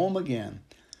are home again.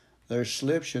 Their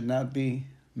slip should not be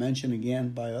mentioned again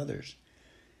by others.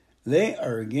 They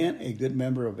are again a good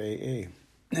member of AA.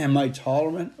 Am I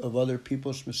tolerant of other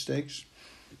people's mistakes?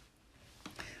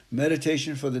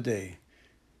 Meditation for the day.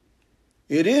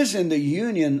 It is in the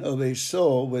union of a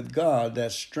soul with God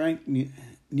that strength,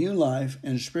 new life,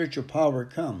 and spiritual power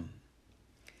come.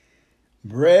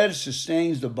 Bread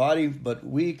sustains the body, but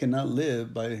we cannot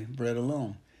live by bread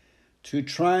alone. To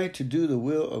try to do the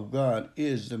will of God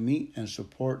is the meat and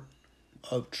support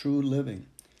of true living.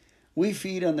 We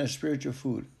feed on that spiritual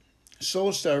food.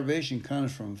 Soul starvation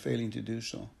comes from failing to do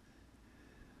so.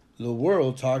 The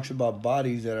world talks about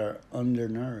bodies that are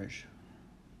undernourished.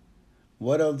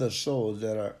 What of the souls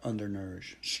that are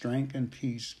undernourished? Strength and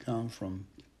peace come from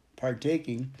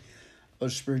partaking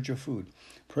of spiritual food.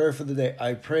 Prayer for the day.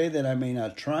 I pray that I may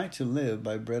not try to live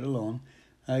by bread alone.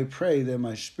 I pray that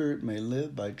my spirit may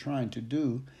live by trying to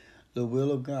do the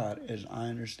will of God as I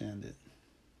understand it.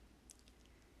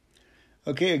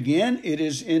 Okay, again, it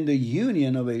is in the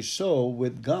union of a soul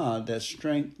with God that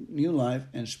strength, new life,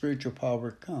 and spiritual power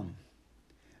come.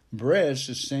 Bread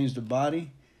sustains the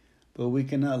body, but we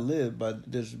cannot live by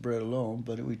this bread alone,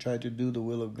 but we try to do the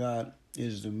will of God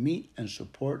is the meat and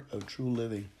support of true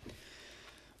living.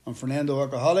 I'm Fernando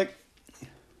Alcoholic.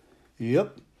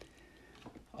 Yep,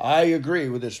 I agree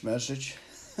with this message.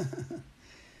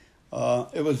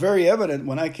 It was very evident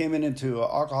when I came into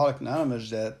Alcoholics Anonymous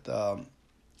that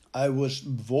I was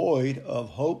void of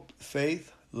hope,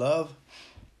 faith, love.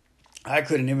 I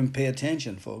couldn't even pay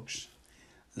attention, folks.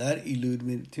 That eluded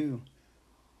me too.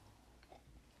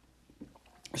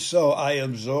 So I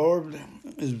observed,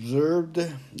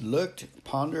 looked,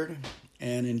 pondered,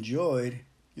 and enjoyed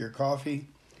your coffee,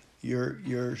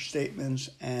 your statements,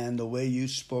 and the way you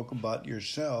spoke about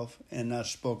yourself, and not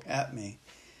spoke at me,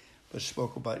 but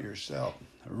spoke about yourself.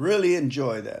 I really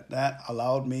enjoyed that. That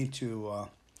allowed me to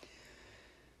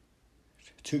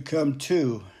come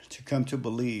to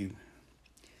believe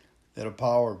that a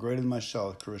power greater than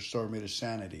myself could restore me to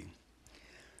sanity.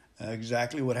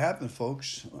 Exactly what happened,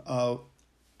 folks.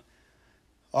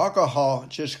 Alcohol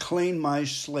just cleaned my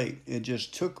slate. It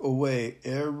just took away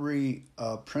every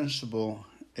principle,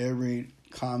 every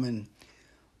common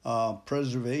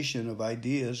preservation of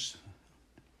ideas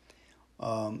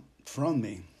from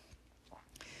me.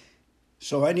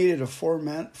 So I needed a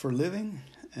format for living,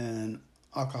 and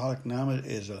Alcoholics Anonymous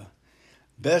is a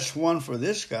best one for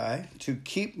this guy to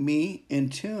keep me in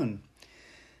tune.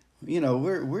 You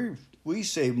know, we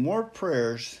say more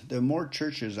prayers. There are more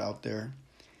churches out there.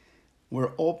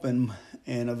 We're open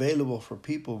and available for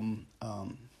people,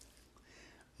 and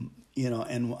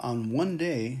on one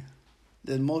day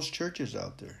than most churches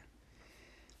out there.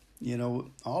 You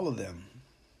know, all of them.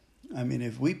 I mean,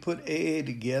 if we put AA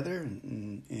together,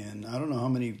 and I don't know how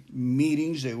many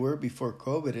meetings there were before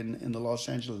COVID in the Los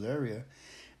Angeles area,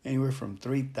 anywhere from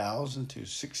 3,000 to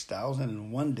 6,000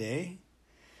 in one day.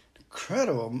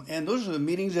 Incredible. And those are the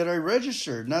meetings that I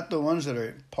registered, not the ones that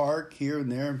are parked here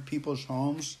and there in people's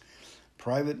homes,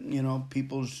 private,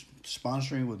 people's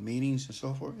sponsoring with meetings and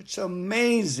so forth. It's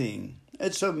amazing.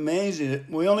 It's amazing.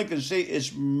 We only can say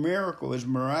it's miracle, it's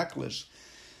miraculous.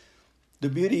 The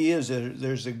beauty is that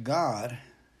there's a God,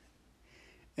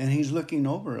 and He's looking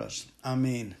over us. I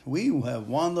mean, we have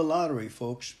won the lottery,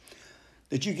 folks.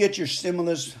 Did you get your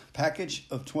stimulus package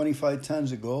of 25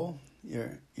 tons of gold?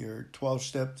 Your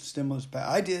 12-step stimulus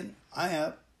package? I did. I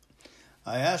have.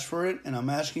 I asked for it, and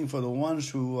I'm asking for the ones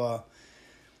who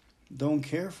don't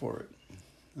care for it.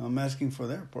 I'm asking for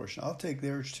their portion. I'll take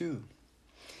theirs too.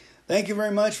 Thank you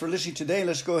very much for listening today.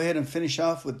 Let's go ahead and finish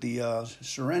off with the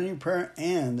serenity prayer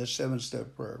and the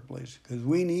 7-step prayer, please, because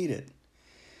we need it.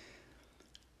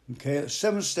 Okay, the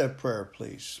 7-step prayer,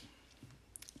 please.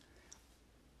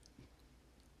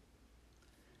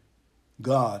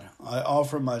 God, I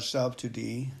offer myself to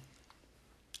Thee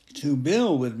to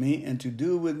build with me and to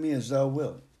do with me as Thou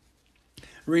wilt.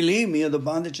 Relieve me of the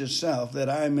bondage of self that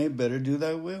I may better do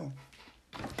Thy will.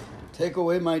 Take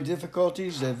away my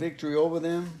difficulties, that victory over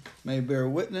them may bear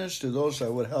witness to those I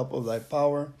would help of Thy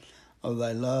power, of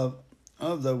Thy love,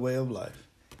 of Thy way of life.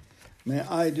 May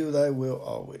I do Thy will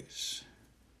always.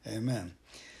 Amen.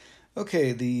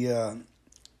 Okay, the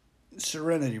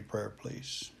serenity prayer,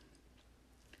 please.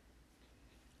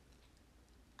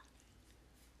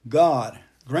 God,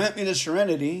 grant me the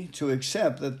serenity to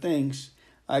accept the things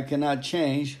I cannot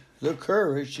change, the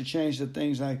courage to change the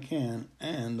things I can,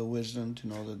 and the wisdom to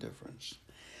know the difference.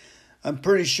 I'm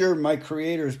pretty sure my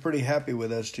Creator is pretty happy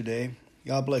with us today.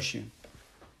 God bless you.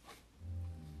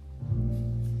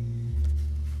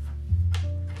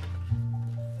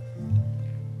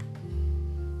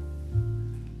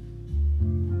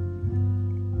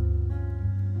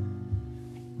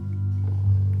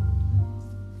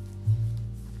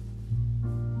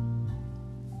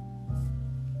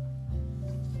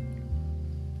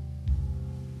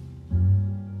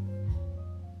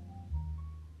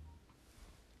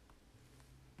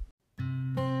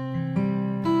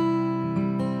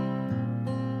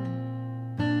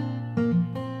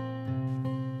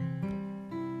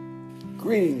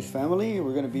 Greetings, family.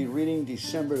 We're going to be reading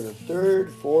December the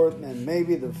 3rd, 4th, and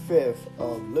maybe the 5th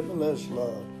of Limitless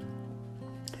Love.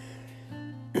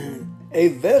 A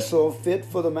vessel fit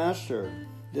for the master.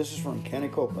 This is from Kenny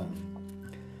Copeland.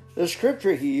 The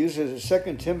scripture he uses is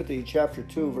 2 Timothy chapter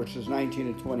 2, verses 19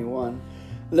 and 21.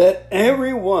 Let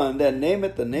every one that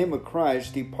nameth the name of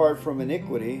Christ depart from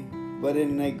iniquity. But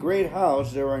in a great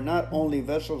house there are not only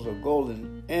vessels of gold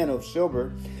and of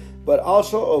silver, but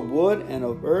also of wood and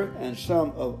of earth, and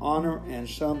some of honor and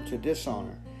some to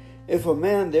dishonor. If a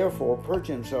man therefore purge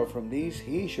himself from these,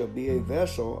 he shall be a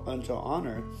vessel unto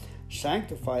honor,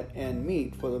 sanctified and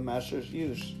meet for the master's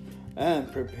use,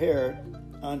 and prepared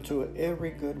unto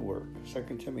every good work.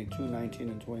 2 Timothy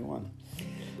 2:19 and 21.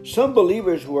 Some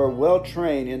believers who are well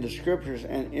trained in the scriptures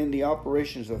and in the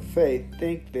operations of faith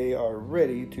think they are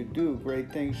ready to do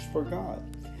great things for God.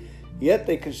 Yet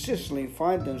they consistently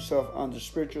find themselves on the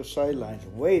spiritual sidelines,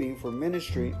 waiting for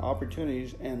ministry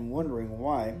opportunities and wondering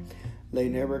why they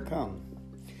never come.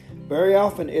 Very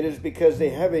often it is because they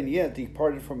haven't yet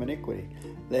departed from iniquity.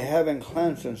 They haven't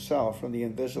cleansed themselves from the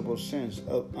invisible sins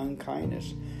of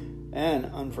unkindness and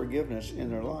unforgiveness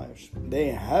in their lives. They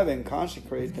haven't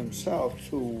consecrated themselves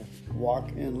to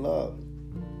walk in love.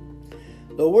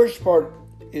 The worst part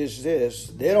is this: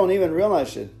 they don't even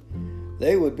realize it.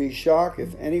 They would be shocked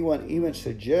if anyone even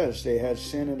suggests they had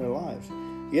sin in their lives.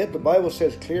 Yet the Bible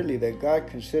says clearly that God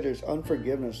considers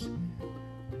unforgiveness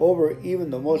over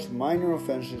even the most minor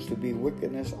offenses to be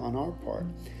wickedness on our part.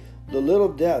 The little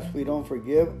deaths we don't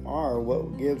forgive are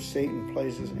what gives Satan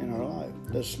places in our life.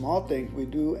 The small things we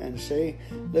do and say,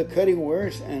 the cutting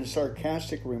words and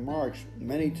sarcastic remarks,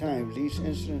 many times these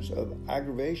incidents of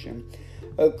aggravation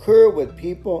occur with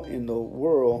people in the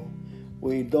world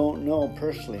we don't know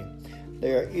personally.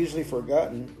 They are easily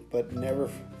forgotten, but never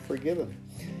forgiven.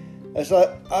 As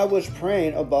I was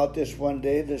praying about this one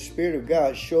day, the Spirit of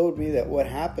God showed me that what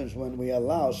happens when we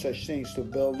allow such things to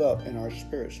build up in our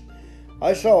spirits.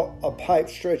 I saw a pipe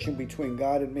stretching between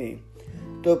God and me.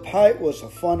 The pipe was a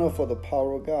funnel for the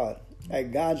power of God.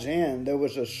 At God's end, there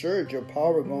was a surge of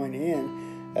power going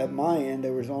in. At my end,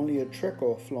 there was only a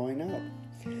trickle flowing out.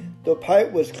 The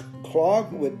pipe was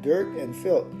clogged with dirt and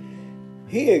filth.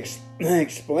 He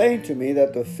explained to me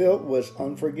that the filth was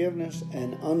unforgiveness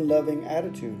and unloving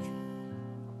attitudes.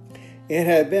 It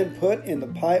had been put in the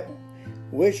pipe,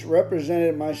 which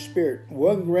represented my spirit,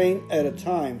 one grain at a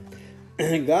time.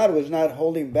 God was not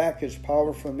holding back his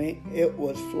power from me. It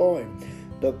was flowing.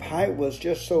 The pipe was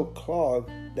just so clogged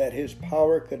that his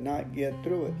power could not get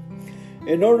through it.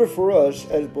 In order for us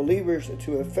as believers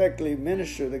to effectively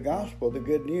minister the gospel, the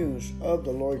good news of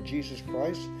the Lord Jesus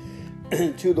Christ,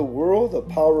 to the world, the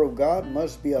power of God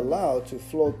must be allowed to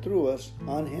flow through us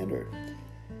unhindered.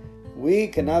 We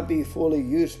cannot be fully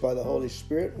used by the Holy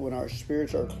Spirit when our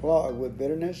spirits are clogged with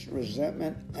bitterness,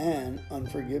 resentment, and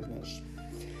unforgiveness.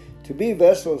 To be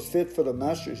vessels fit for the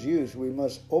Master's use, we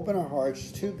must open our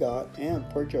hearts to God and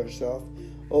purge ourselves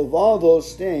of all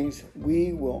those things.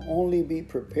 We will only be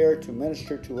prepared to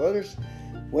minister to others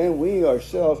when we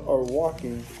ourselves are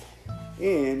walking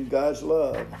in God's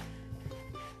love.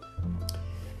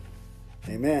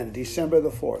 Amen. December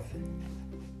the 4th.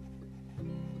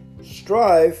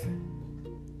 Strife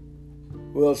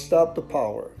will stop the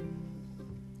power.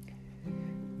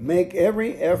 Make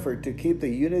every effort to keep the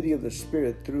unity of the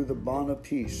Spirit through the bond of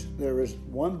peace. There is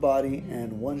one body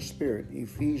and one Spirit.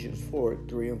 Ephesians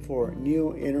 4:3 and 4.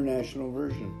 New International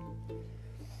Version.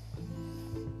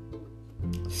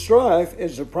 Strife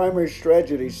is the primary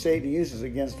strategy Satan uses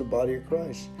against the body of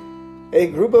Christ. A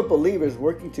group of believers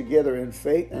working together in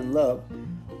faith and love,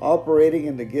 operating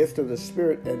in the gift of the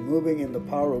Spirit and moving in the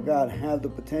power of God, have the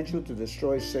potential to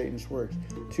destroy Satan's works.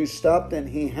 To stop them,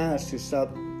 he has to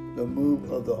stop the move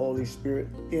of the Holy Spirit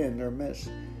in their midst.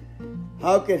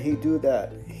 How can he do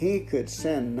that? He could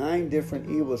send 9 different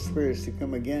evil spirits to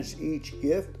come against each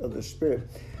gift of the Spirit,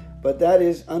 but that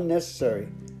is unnecessary.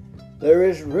 There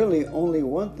is really only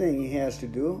one thing he has to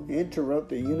do: interrupt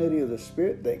the unity of the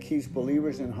Spirit that keeps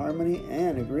believers in harmony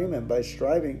and agreement by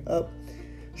stirring up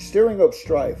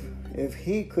strife. If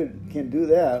he can do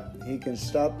that, he can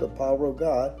stop the power of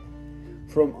God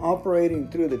from operating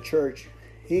through the church.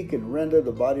 He can render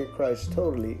the body of Christ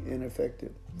totally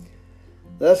ineffective.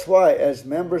 That's why, as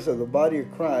members of the body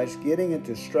of Christ, getting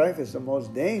into strife is the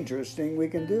most dangerous thing we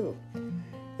can do.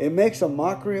 It makes a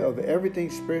mockery of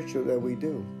everything spiritual that we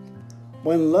do.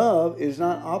 When love is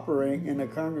not operating in a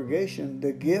congregation,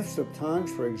 the gifts of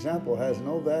tongues, for example, has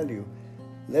no value.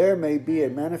 There may be a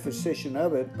manifestation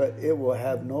of it, but it will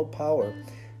have no power.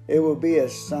 It will be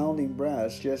as sounding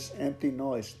brass, just empty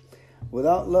noise.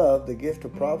 Without love, the gift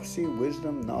of prophecy,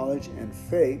 wisdom, knowledge, and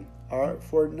faith are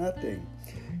for nothing.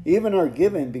 Even our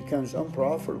giving becomes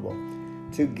unprofitable.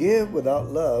 To give without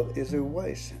love is a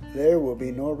waste. There will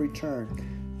be no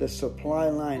return. The supply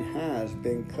line has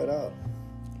been cut out.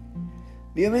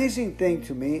 The amazing thing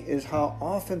to me is how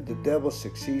often the devil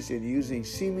succeeds in using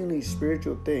seemingly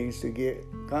spiritual things to get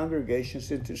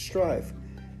congregations into strife.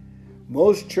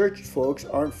 Most church folks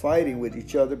aren't fighting with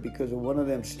each other because one of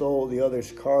them stole the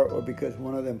other's car or because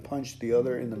one of them punched the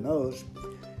other in the nose.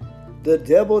 The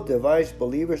devil divides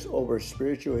believers over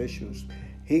spiritual issues.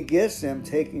 He gets them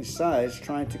taking sides,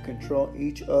 trying to control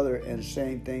each other and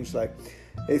saying things like,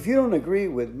 if you don't agree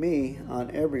with me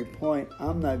on every point,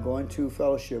 I'm not going to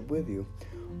fellowship with you.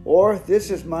 Or,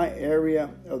 this is my area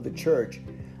of the church.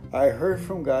 I heard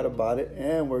from God about it,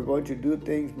 and we're going to do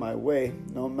things my way,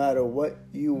 no matter what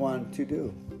you want to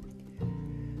do.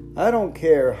 I don't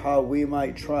care how we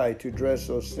might try to dress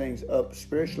those things up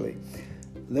spiritually.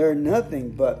 They're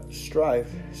nothing but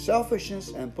strife.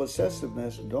 Selfishness and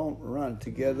possessiveness don't run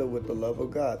together with the love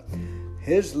of God.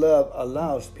 His love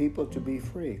allows people to be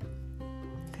free.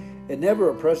 It never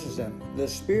oppresses them. The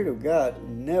Spirit of God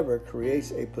never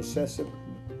creates a possessive,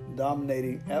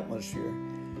 dominating atmosphere.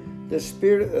 The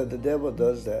spirit of the devil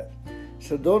does that.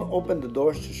 So don't open the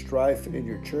doors to strife in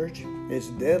your church. It's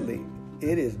deadly.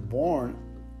 It is born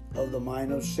of the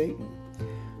mind of Satan.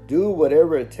 Do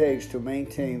whatever it takes to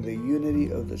maintain the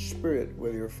unity of the Spirit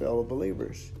with your fellow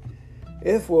believers.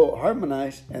 If we'll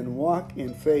harmonize and walk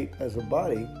in faith as a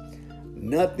body,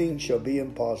 nothing shall be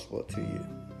impossible to you.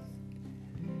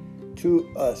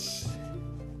 To us.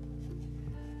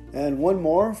 And one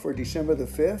more for December the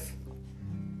 5th.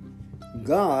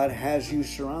 God has you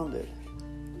surrounded.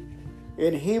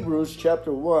 In Hebrews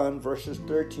chapter 1, verses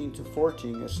 13 to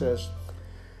 14, it says,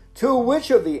 to which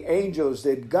of the angels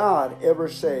did God ever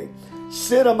say,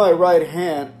 sit on my right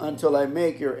hand until I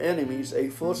make your enemies a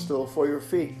footstool for your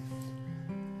feet?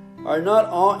 Are not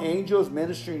all angels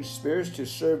ministering spirits to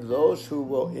serve those who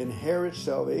will inherit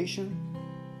salvation?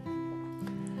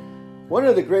 One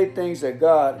of the great things that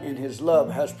God in His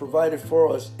love has provided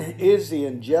for us is the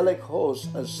angelic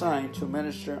hosts assigned to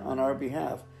minister on our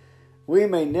behalf. We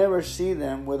may never see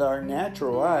them with our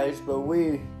natural eyes, but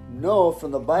we know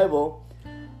from the Bible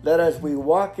that as we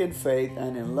walk in faith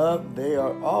and in love, they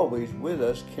are always with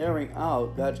us, carrying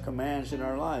out God's commands in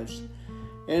our lives.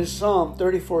 In Psalm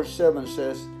 34:7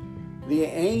 says, the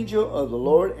angel of the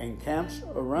Lord encamps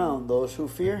around those who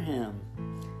fear Him.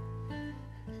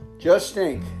 Just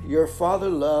think, your Father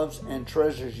loves and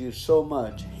treasures you so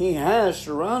much. He has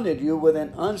surrounded you with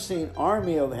an unseen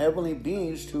army of heavenly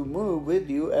beings to move with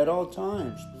you at all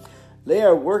times. They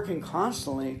are working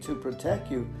constantly to protect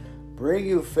you, bring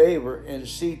you favor, and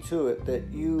see to it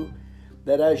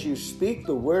that as you speak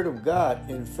the word of God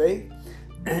in faith,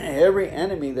 every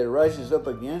enemy that rises up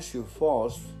against you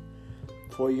falls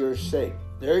for your sake.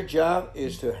 Their job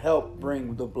is to help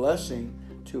bring the blessing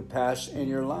to pass in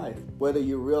your life, whether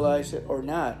you realize it or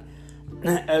not.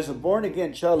 As a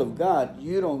born-again child of God,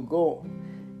 you don't go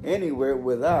anywhere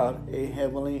without a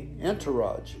heavenly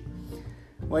entourage.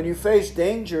 When you face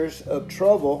dangers of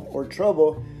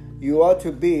trouble, you ought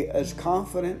to be as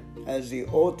confident as the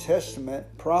Old Testament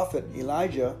prophet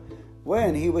Elijah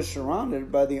when he was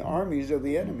surrounded by the armies of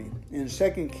the enemy. In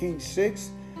 2 Kings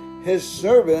 6, his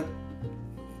servant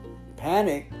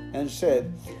panicked and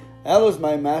said, Elohim,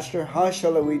 my master, how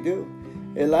shall we do?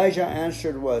 Elijah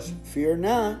answered fear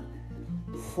not,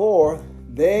 for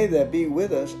they that be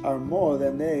with us are more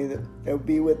than they that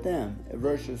be with them.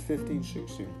 Verses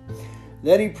 15-16.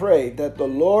 Then he prayed that the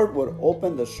Lord would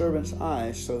open the servant's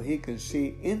eyes so he could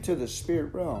see into the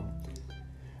spirit realm.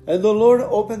 And the Lord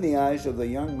opened the eyes of the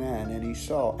young man, and he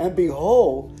saw. And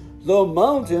behold, the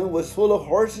mountain was full of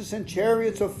horses and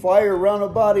chariots of fire round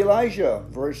about Elijah.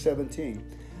 Verse 17.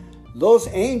 Those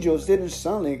angels didn't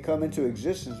suddenly come into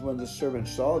existence when the servant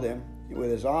saw them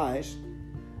with his eyes.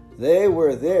 They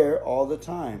were there all the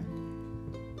time.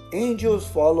 Angels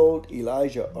followed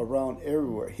Elijah around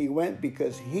everywhere he went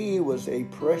because he was a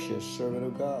precious servant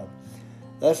of God.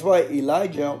 That's why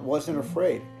Elijah wasn't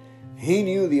afraid. He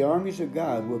knew the armies of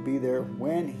God would be there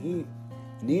when he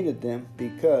needed them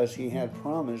because he had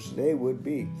promised they would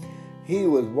be. He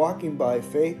was walking by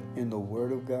faith in the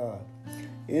Word of God,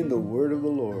 in the Word of the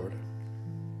Lord.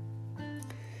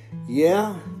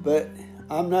 Yeah, but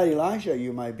I'm not Elijah,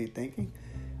 you might be thinking.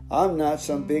 I'm not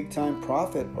some big-time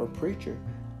prophet or preacher.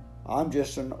 I'm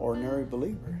just an ordinary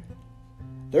believer.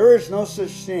 There is no such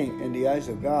thing in the eyes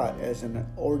of God as an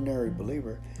ordinary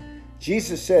believer.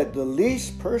 Jesus said the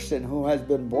least person who has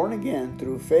been born again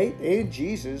through faith in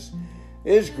Jesus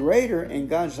is greater in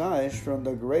God's eyes from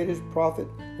the greatest prophet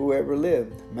who ever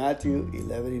lived. Matthew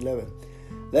 11:11.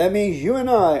 That means you and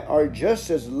I are just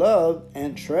as loved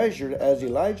and treasured as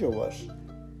Elijah was.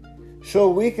 So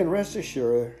we can rest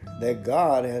assured that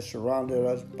God has surrounded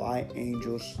us by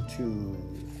angels too.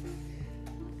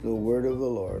 The word of the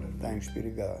Lord. Thanks be to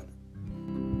God.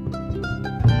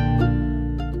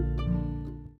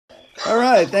 All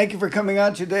right. Thank you for coming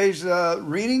on today's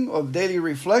reading of Daily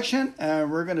Reflection.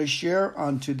 And we're going to share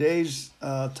on today's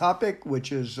topic,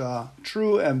 which is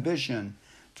true ambition.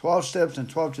 12 Steps and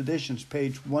 12 Traditions,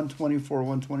 page 124,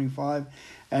 125.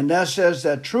 And that says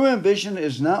that true ambition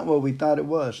is not what we thought it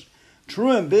was.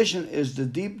 True ambition is the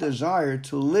deep desire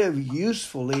to live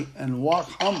usefully and walk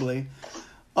humbly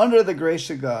under the grace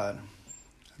of God.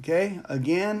 Okay?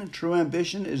 Again, true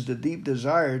ambition is the deep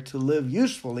desire to live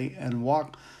usefully and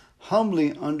walk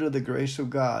humbly under the grace of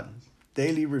God.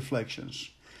 Daily Reflections.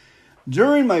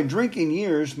 During my drinking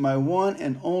years, my one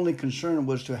and only concern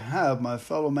was to have my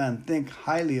fellow man think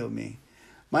highly of me.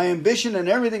 My ambition in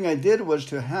everything I did was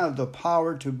to have the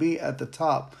power to be at the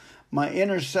top. My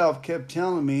inner self kept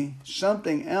telling me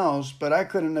something else, but I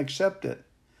couldn't accept it.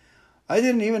 I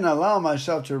didn't even allow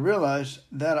myself to realize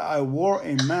that I wore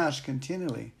a mask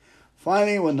continually.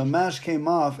 Finally, when the mask came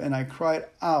off and I cried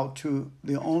out to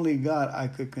the only God I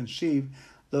could conceive,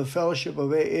 the fellowship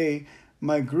of AA,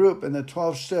 my group and the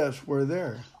 12 steps were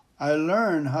there. I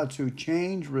learned how to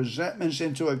change resentments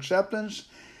into acceptance,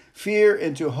 fear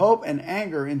into hope, and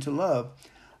anger into love.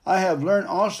 I have learned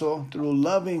also through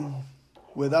loving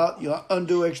without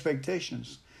undue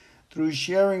expectations, through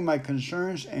sharing my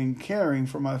concerns and caring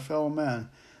for my fellow man,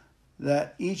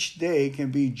 that each day can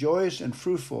be joyous and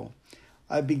fruitful.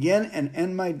 I begin and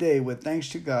end my day with thanks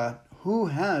to God, who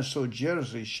has so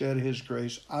generously shed his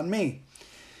grace on me.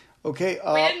 Okay.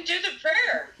 We didn't do the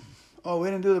prayer. Oh, we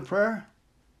didn't do the prayer?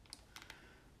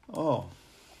 Oh.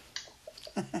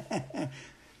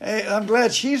 Hey, I'm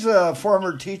glad she's a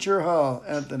former teacher, huh,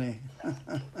 Anthony?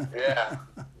 Yeah.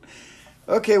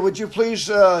 Okay, would you please,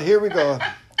 here we go.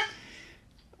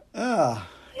 I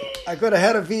could have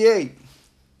had a V8.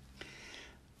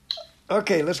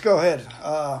 Okay, let's go ahead.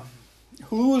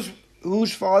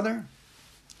 Whose Father?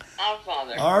 Our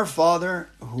Father. Our Father,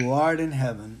 who art in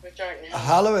heaven. Which art in heaven.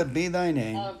 Hallowed be thy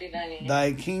name. Hallowed be thy name.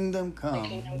 Thy kingdom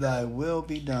come. Thy will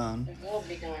be done. Thy will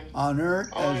be done. On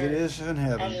earth as it is in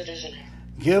heaven. As it is in heaven.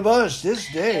 Give us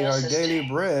this day our this daily day.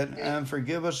 bread, and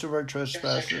forgive us of our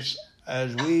trespasses,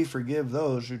 as we forgive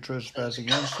those who trespass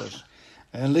against us.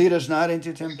 And lead us not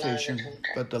into temptation,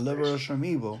 but deliver us from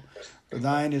evil. For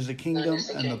thine is the kingdom,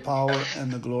 and the power,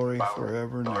 and the glory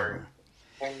forever and ever.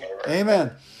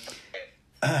 Amen.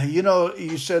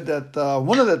 You said that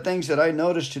one of the things that I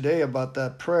noticed today about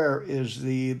that prayer is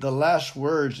the last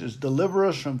words is deliver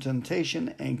us from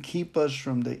temptation and keep us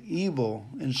from the evil.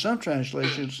 In some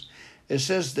translations, it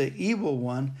says the evil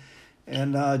one.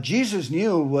 And Jesus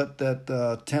knew what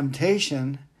that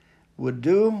temptation would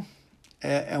do.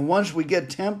 And once we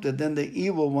get tempted, then the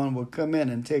evil one will come in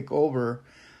and take over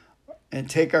and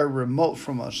take our remote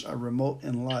from us, our remote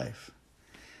in life.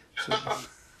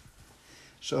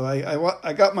 So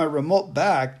I got my remote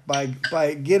back by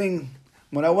getting,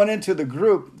 when I went into the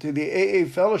group, to the AA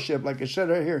fellowship, like I said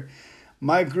right here,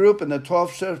 my group and the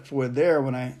 12 steps were there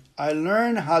when I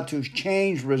learned how to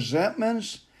change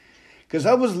resentments, because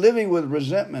I was living with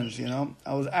resentments,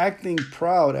 I was acting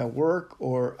proud at work,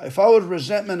 or if I was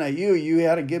resentment at you, you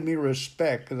had to give me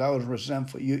respect because I was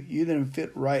resentful. You didn't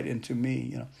fit right into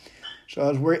me, So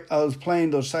I was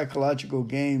playing those psychological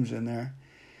games in there.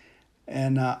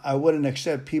 And I wouldn't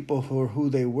accept people for who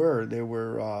they were. They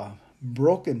were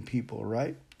broken people,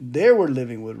 right? They were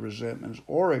living with resentments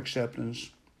or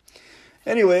acceptance.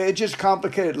 Anyway, it just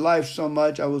complicated life so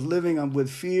much. I was living with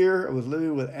fear. I was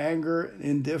living with anger,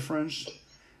 indifference.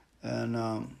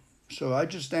 And so I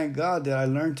just thank God that I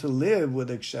learned to live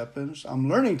with acceptance. I'm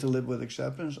learning to live with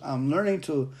acceptance. I'm learning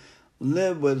to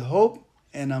live with hope.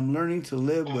 And I'm learning to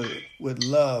live with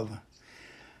love.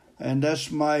 And that's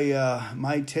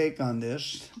my take on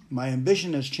this. My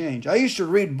ambition has changed. I used to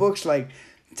read books like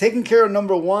Taking Care of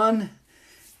Number One,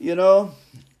 to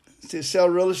sell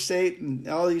real estate and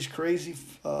all these crazy,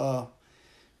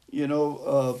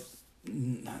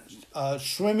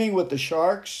 swimming with the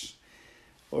sharks,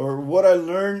 or what I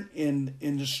learned in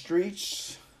the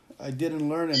streets. I didn't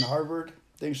learn in Harvard,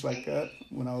 things like that,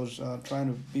 when I was trying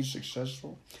to be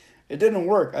successful. It didn't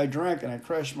work. I drank and I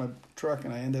crashed my truck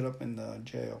and I ended up in the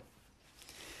jail.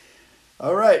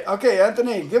 All right. Okay,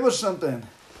 Anthony, give us something.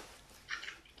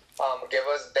 Give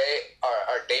us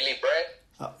our daily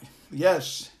bread.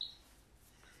 Yes.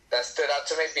 That stood out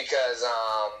to me because,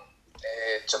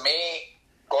 to me,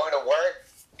 going to work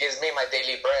gives me my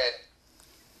daily bread.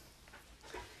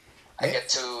 I get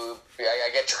to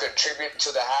contribute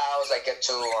to the house. I get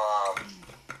to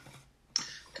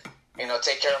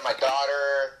take care of my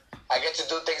daughter. I get to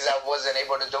do things I wasn't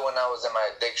able to do when I was in my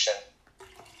addiction.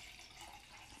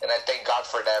 And I thank God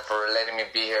for that, for letting me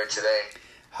be here today.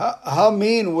 How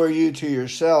mean were you to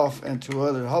yourself and to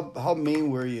others? How mean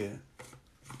were you?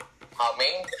 How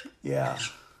mean? Yeah.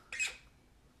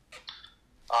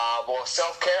 Well,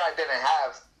 self-care I didn't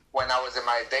have when I was in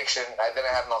my addiction. I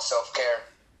didn't have no self-care.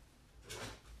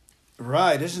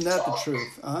 Right. Isn't that the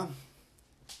truth? Huh?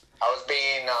 I was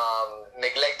being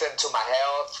neglected to my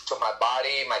health, to my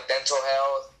body, my dental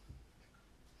health.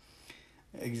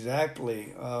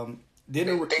 Exactly.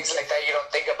 Things like that you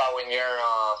don't think about when you're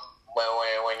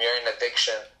when you're in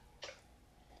addiction.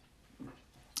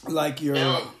 Like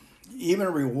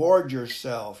even reward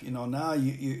yourself. Now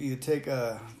you take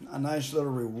a nice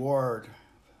little reward.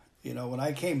 When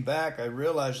I came back, I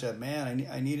realized that, man,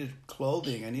 I needed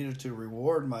clothing. I needed to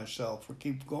reward myself for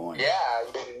keep going. Yeah,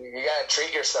 you gotta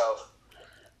treat yourself.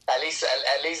 At least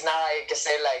now I can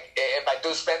say, like, if I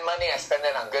do spend money, I spend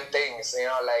it on good things.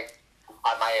 Like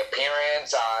on my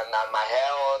appearance, on my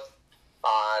health,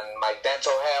 on my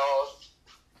dental health.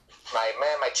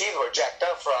 My teeth were jacked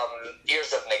up from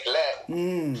years of neglect.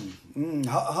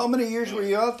 How many years were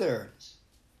you out there?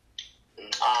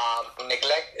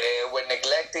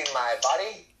 Neglecting my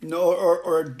body. No,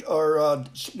 or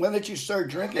when did you start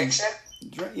drinking?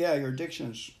 Addiction. Your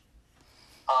addictions.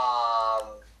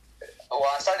 Well,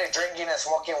 I started drinking and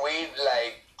smoking weed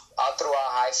like all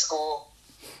throughout high school.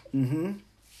 Mm-hmm. And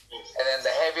then the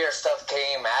heavier stuff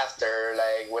came after,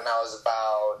 like when I was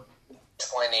about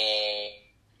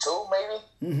 22, maybe.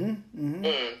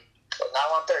 Mm-hmm. But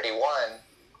now I'm 31,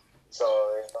 so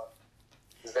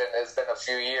it's been a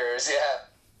few years, yeah.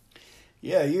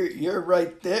 Yeah, you're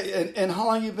right there. And how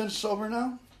long you been sober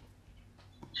now?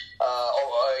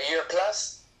 A year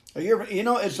plus. A year.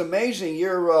 It's amazing.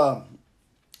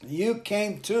 You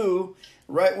came to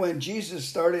right when Jesus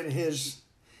started his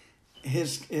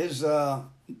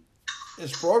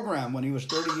program when he was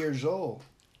 30 years old.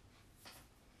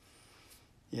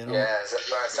 Yeah, that's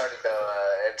when I started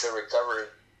into recovery.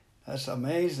 That's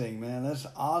amazing, man. That's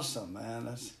awesome, man.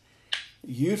 That's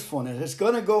youthfulness. It's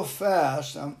going to go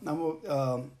fast.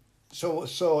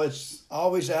 So it's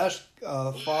always ask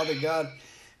Father God,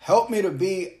 help me to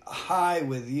be high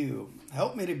with you.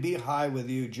 Help me to be high with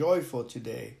you, joyful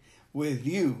today with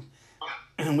you.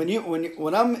 And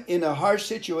when I'm in a hard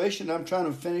situation, I'm trying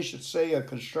to finish, say, a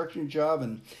construction job,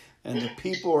 and the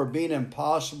people are being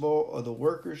impossible, or the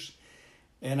workers,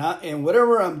 and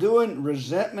whatever I'm doing,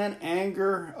 resentment,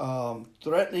 anger,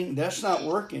 threatening, that's not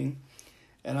working,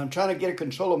 and I'm trying to get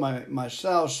control of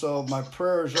myself. So my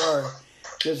prayers are,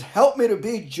 just help me to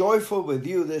be joyful with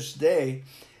you this day,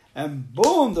 and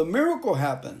boom, the miracle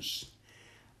happens.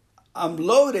 I'm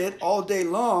loaded all day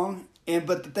long,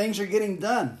 but the things are getting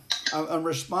done. I'm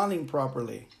responding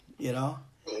properly,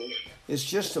 It's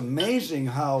just amazing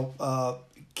how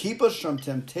keep us from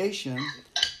temptation.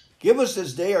 Give us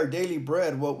this day our daily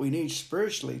bread, what we need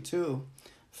spiritually too,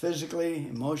 physically,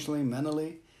 emotionally,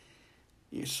 mentally,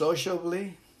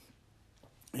 socially.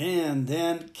 And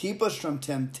then keep us from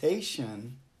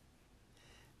temptation.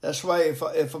 That's why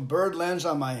if a bird lands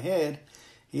on my head,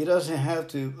 he doesn't have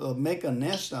to make a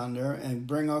nest on there and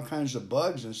bring all kinds of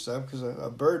bugs and stuff, because a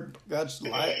bird got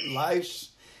lice.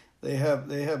 They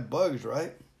have bugs,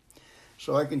 right?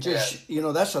 So I can just,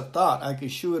 that's a thought. I can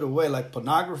shoo it away, like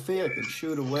pornography. I can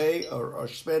shoo it away, or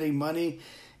spending money,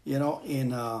 in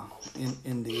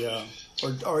the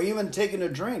or even taking a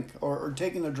drink or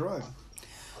taking a drug.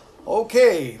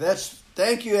 Okay,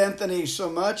 thank you, Anthony, so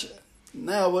much.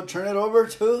 Now we'll turn it over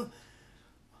to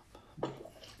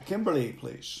Kimberly,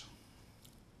 please.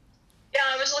 Yeah,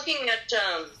 I was looking at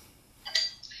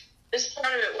this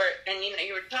part of it where, and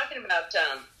you were talking about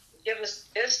give us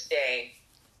this day,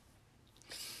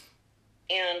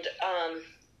 and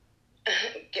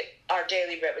get our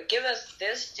daily bread. But give us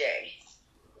this day.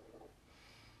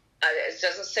 It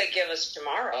doesn't say give us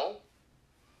tomorrow,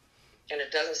 and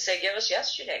it doesn't say give us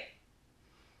yesterday.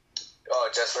 Oh,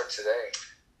 just for today.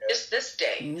 Yeah. Just this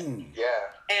day. Yeah.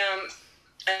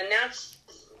 And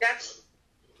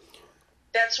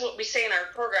that's what we say in our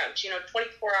programs,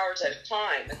 24 hours at a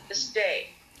time, at this day.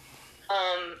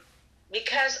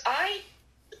 Because I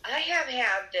have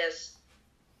had this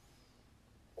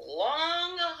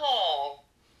long haul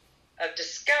of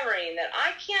discovering that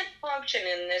I can't function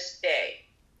in this day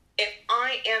if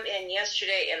I am in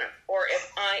yesterday or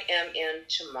if I am in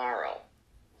tomorrow.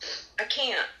 I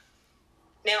can't.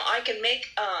 Now, I can make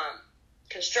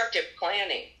constructive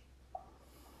planning,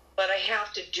 but I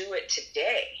have to do it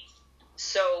today.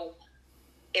 So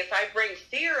if I bring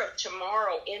fear of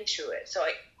tomorrow into it,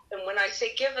 and when I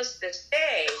say give us this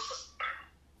day,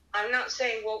 I'm not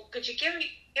saying, well, could you give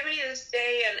me this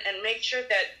day and make sure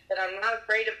that I'm not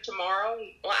afraid of tomorrow?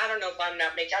 Well, I don't know if I'm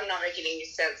not making any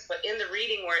sense, but in the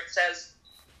reading where it says,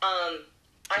 I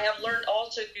have learned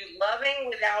also through loving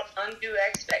without undue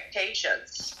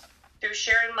expectations, through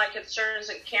sharing my concerns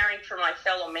and caring for my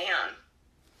fellow man,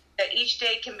 that each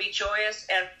day can be joyous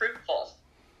and fruitful.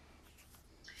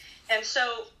 And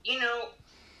so,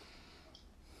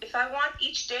 if I want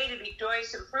each day to be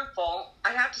joyous and fruitful,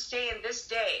 I have to stay in this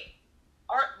day.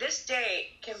 This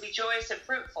day can be joyous and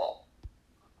fruitful.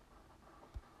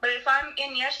 But if I'm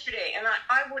in yesterday, and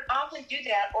I would often do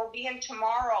that, or be in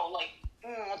tomorrow, like,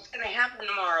 what's going to happen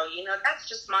tomorrow? That's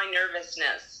just my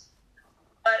nervousness.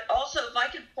 But also, if I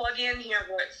could plug in here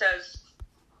where it says,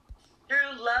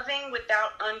 through loving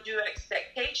without undue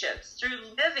expectations, through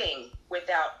living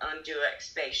without undue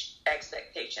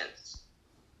expectations,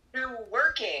 through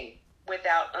working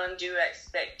without undue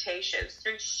expectations,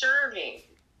 through serving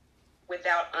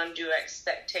without undue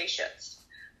expectations.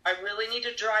 I really need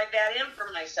to drive that in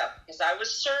for myself, because I was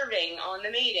serving on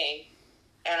the meeting,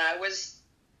 and I was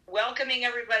welcoming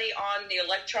everybody on the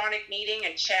electronic meeting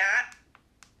and chat,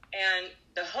 and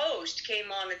the host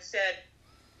came on and said,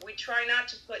 we try not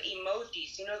to put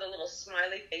emojis, the little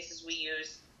smiley faces we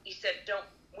use. He said,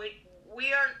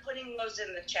 we aren't putting those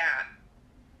in the chat.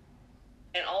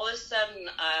 And all of a sudden,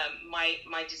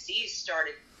 my disease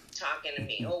started talking to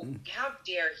me. Oh, how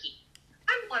dare he?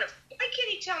 Why can't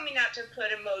he tell me not to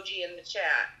put emoji in the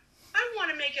chat? I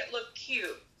want to make it look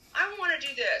cute. I want to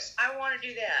do this. I want to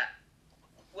do that.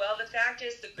 Well, the fact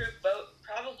is the group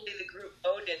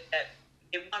voted that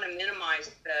they want to minimize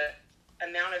the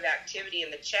amount of activity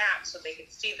in the chat so they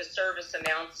could see the service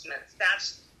announcements.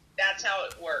 That's how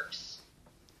it works.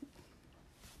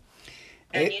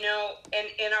 And in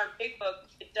our big book,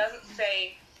 it doesn't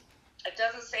say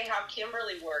how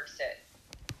Kimberly works it.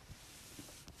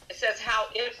 It says how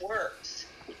it works.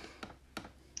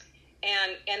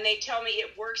 And they tell me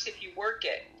it works if you work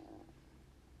it.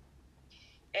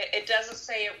 It doesn't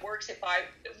say it works it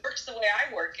works the way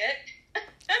I work it.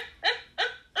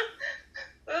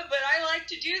 But I like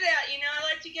to do that, I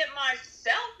like to get my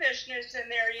selfishness in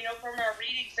there, from our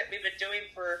readings that we've been doing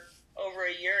for over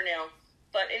a year now.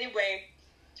 But anyway,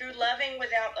 through loving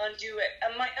without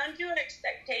my undue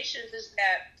expectations is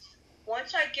that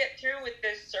once I get through with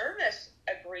this service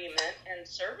agreement and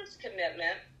service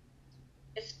commitment,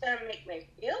 it's going to make me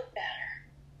feel better.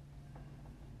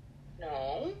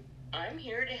 No, I'm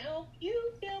here to help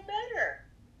you feel better.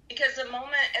 Because the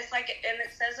moment, it's like, and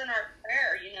it says in our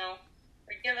prayer,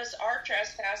 forgive us our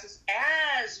trespasses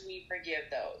as we forgive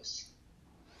those.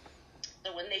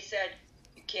 So when they said,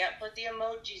 you can't put the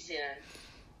emojis in,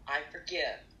 I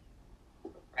forgive.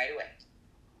 Right away.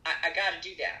 I got to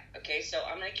do that. Okay, so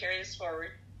I'm going to carry this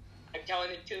forward. I'm telling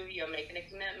the two of you, I'm making a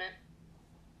commitment.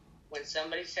 When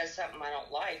somebody says something I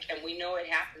don't like, and we know it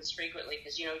happens frequently,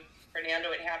 because,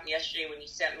 Fernando, it happened yesterday when you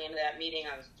sent me into that meeting.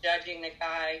 I was judging the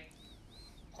guy,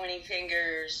 pointing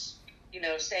fingers,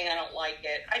 saying I don't like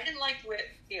it. I didn't like the way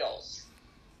it feels.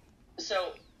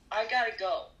 So I got to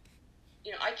go.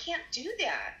 I can't do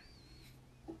that.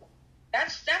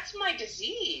 That's my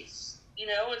disease.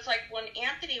 It's like when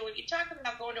you talk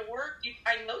about going to work,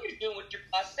 I know you're doing what your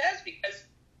boss says, because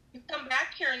you come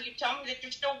back here and you tell me that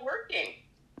you're still working.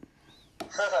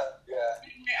 Yeah.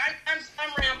 Anyway,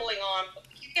 I'm rambling on, but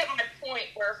you get my point,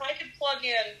 where if I could plug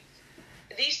in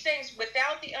these things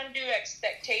without the undue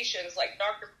expectations, like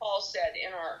Dr. Paul said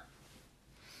in our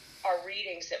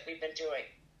readings that we've been doing.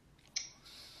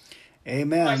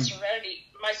 Amen. My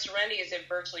serenity is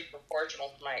inversely proportional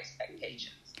to my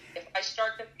expectations. If I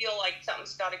start to feel like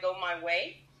something's got to go my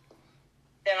way,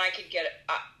 then I could get it.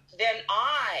 Then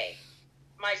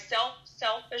my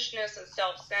selfishness and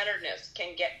self-centeredness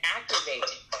can get activated.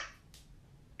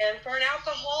 And for an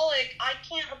alcoholic, I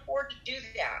can't afford to do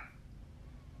that.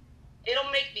 It'll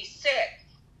make me sick.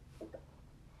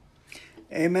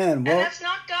 Amen. Well, and that's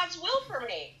not God's will for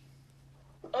me.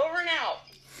 Over and out.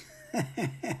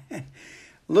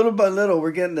 Little by little,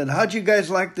 we're getting it. How'd you guys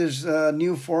like this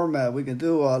new format? We can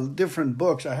do different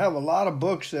books. I have a lot of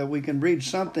books that we can read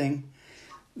something,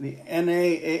 the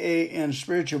NA, AA, and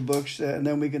spiritual books, and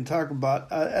then we can talk about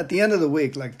at the end of the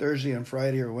week, like Thursday and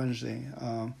Friday or Wednesday.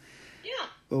 Yeah.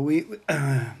 But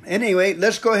anyway,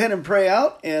 let's go ahead and pray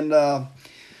out. And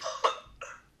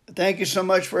thank you so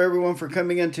much for everyone for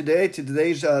coming in today to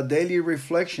today's daily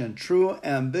reflection. True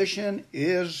ambition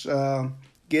is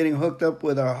getting hooked up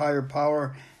with our higher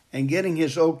power and getting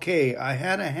his okay. I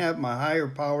had to have my higher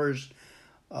powers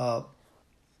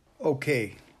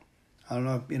okay. I don't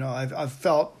know. You know, I've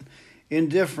felt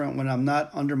indifferent when I'm not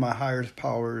under my higher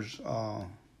powers.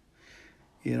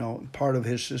 You know, part of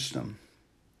his system.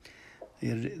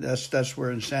 That's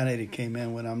where insanity came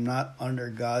in, when I'm not under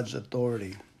God's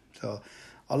authority. So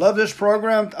I love this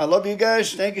program. I love you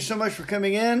guys. Thank you so much for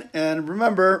coming in. And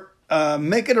remember,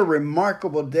 make it a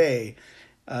remarkable day.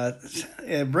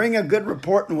 Bring a good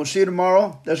report, and we'll see you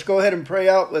tomorrow. Let's go ahead and pray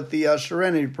out with the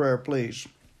serenity prayer, please.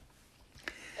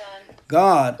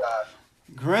 God,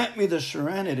 grant me the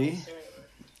serenity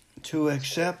to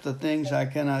accept the things I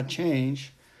cannot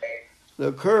change,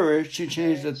 the courage to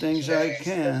change the things I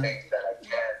can,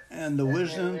 and the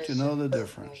wisdom to know the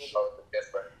difference.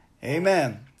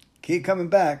 Amen. Keep coming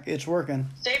back. It's working.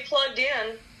 Stay plugged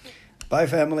in. Bye,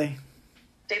 family.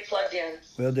 Stay plugged in.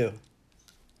 Will do.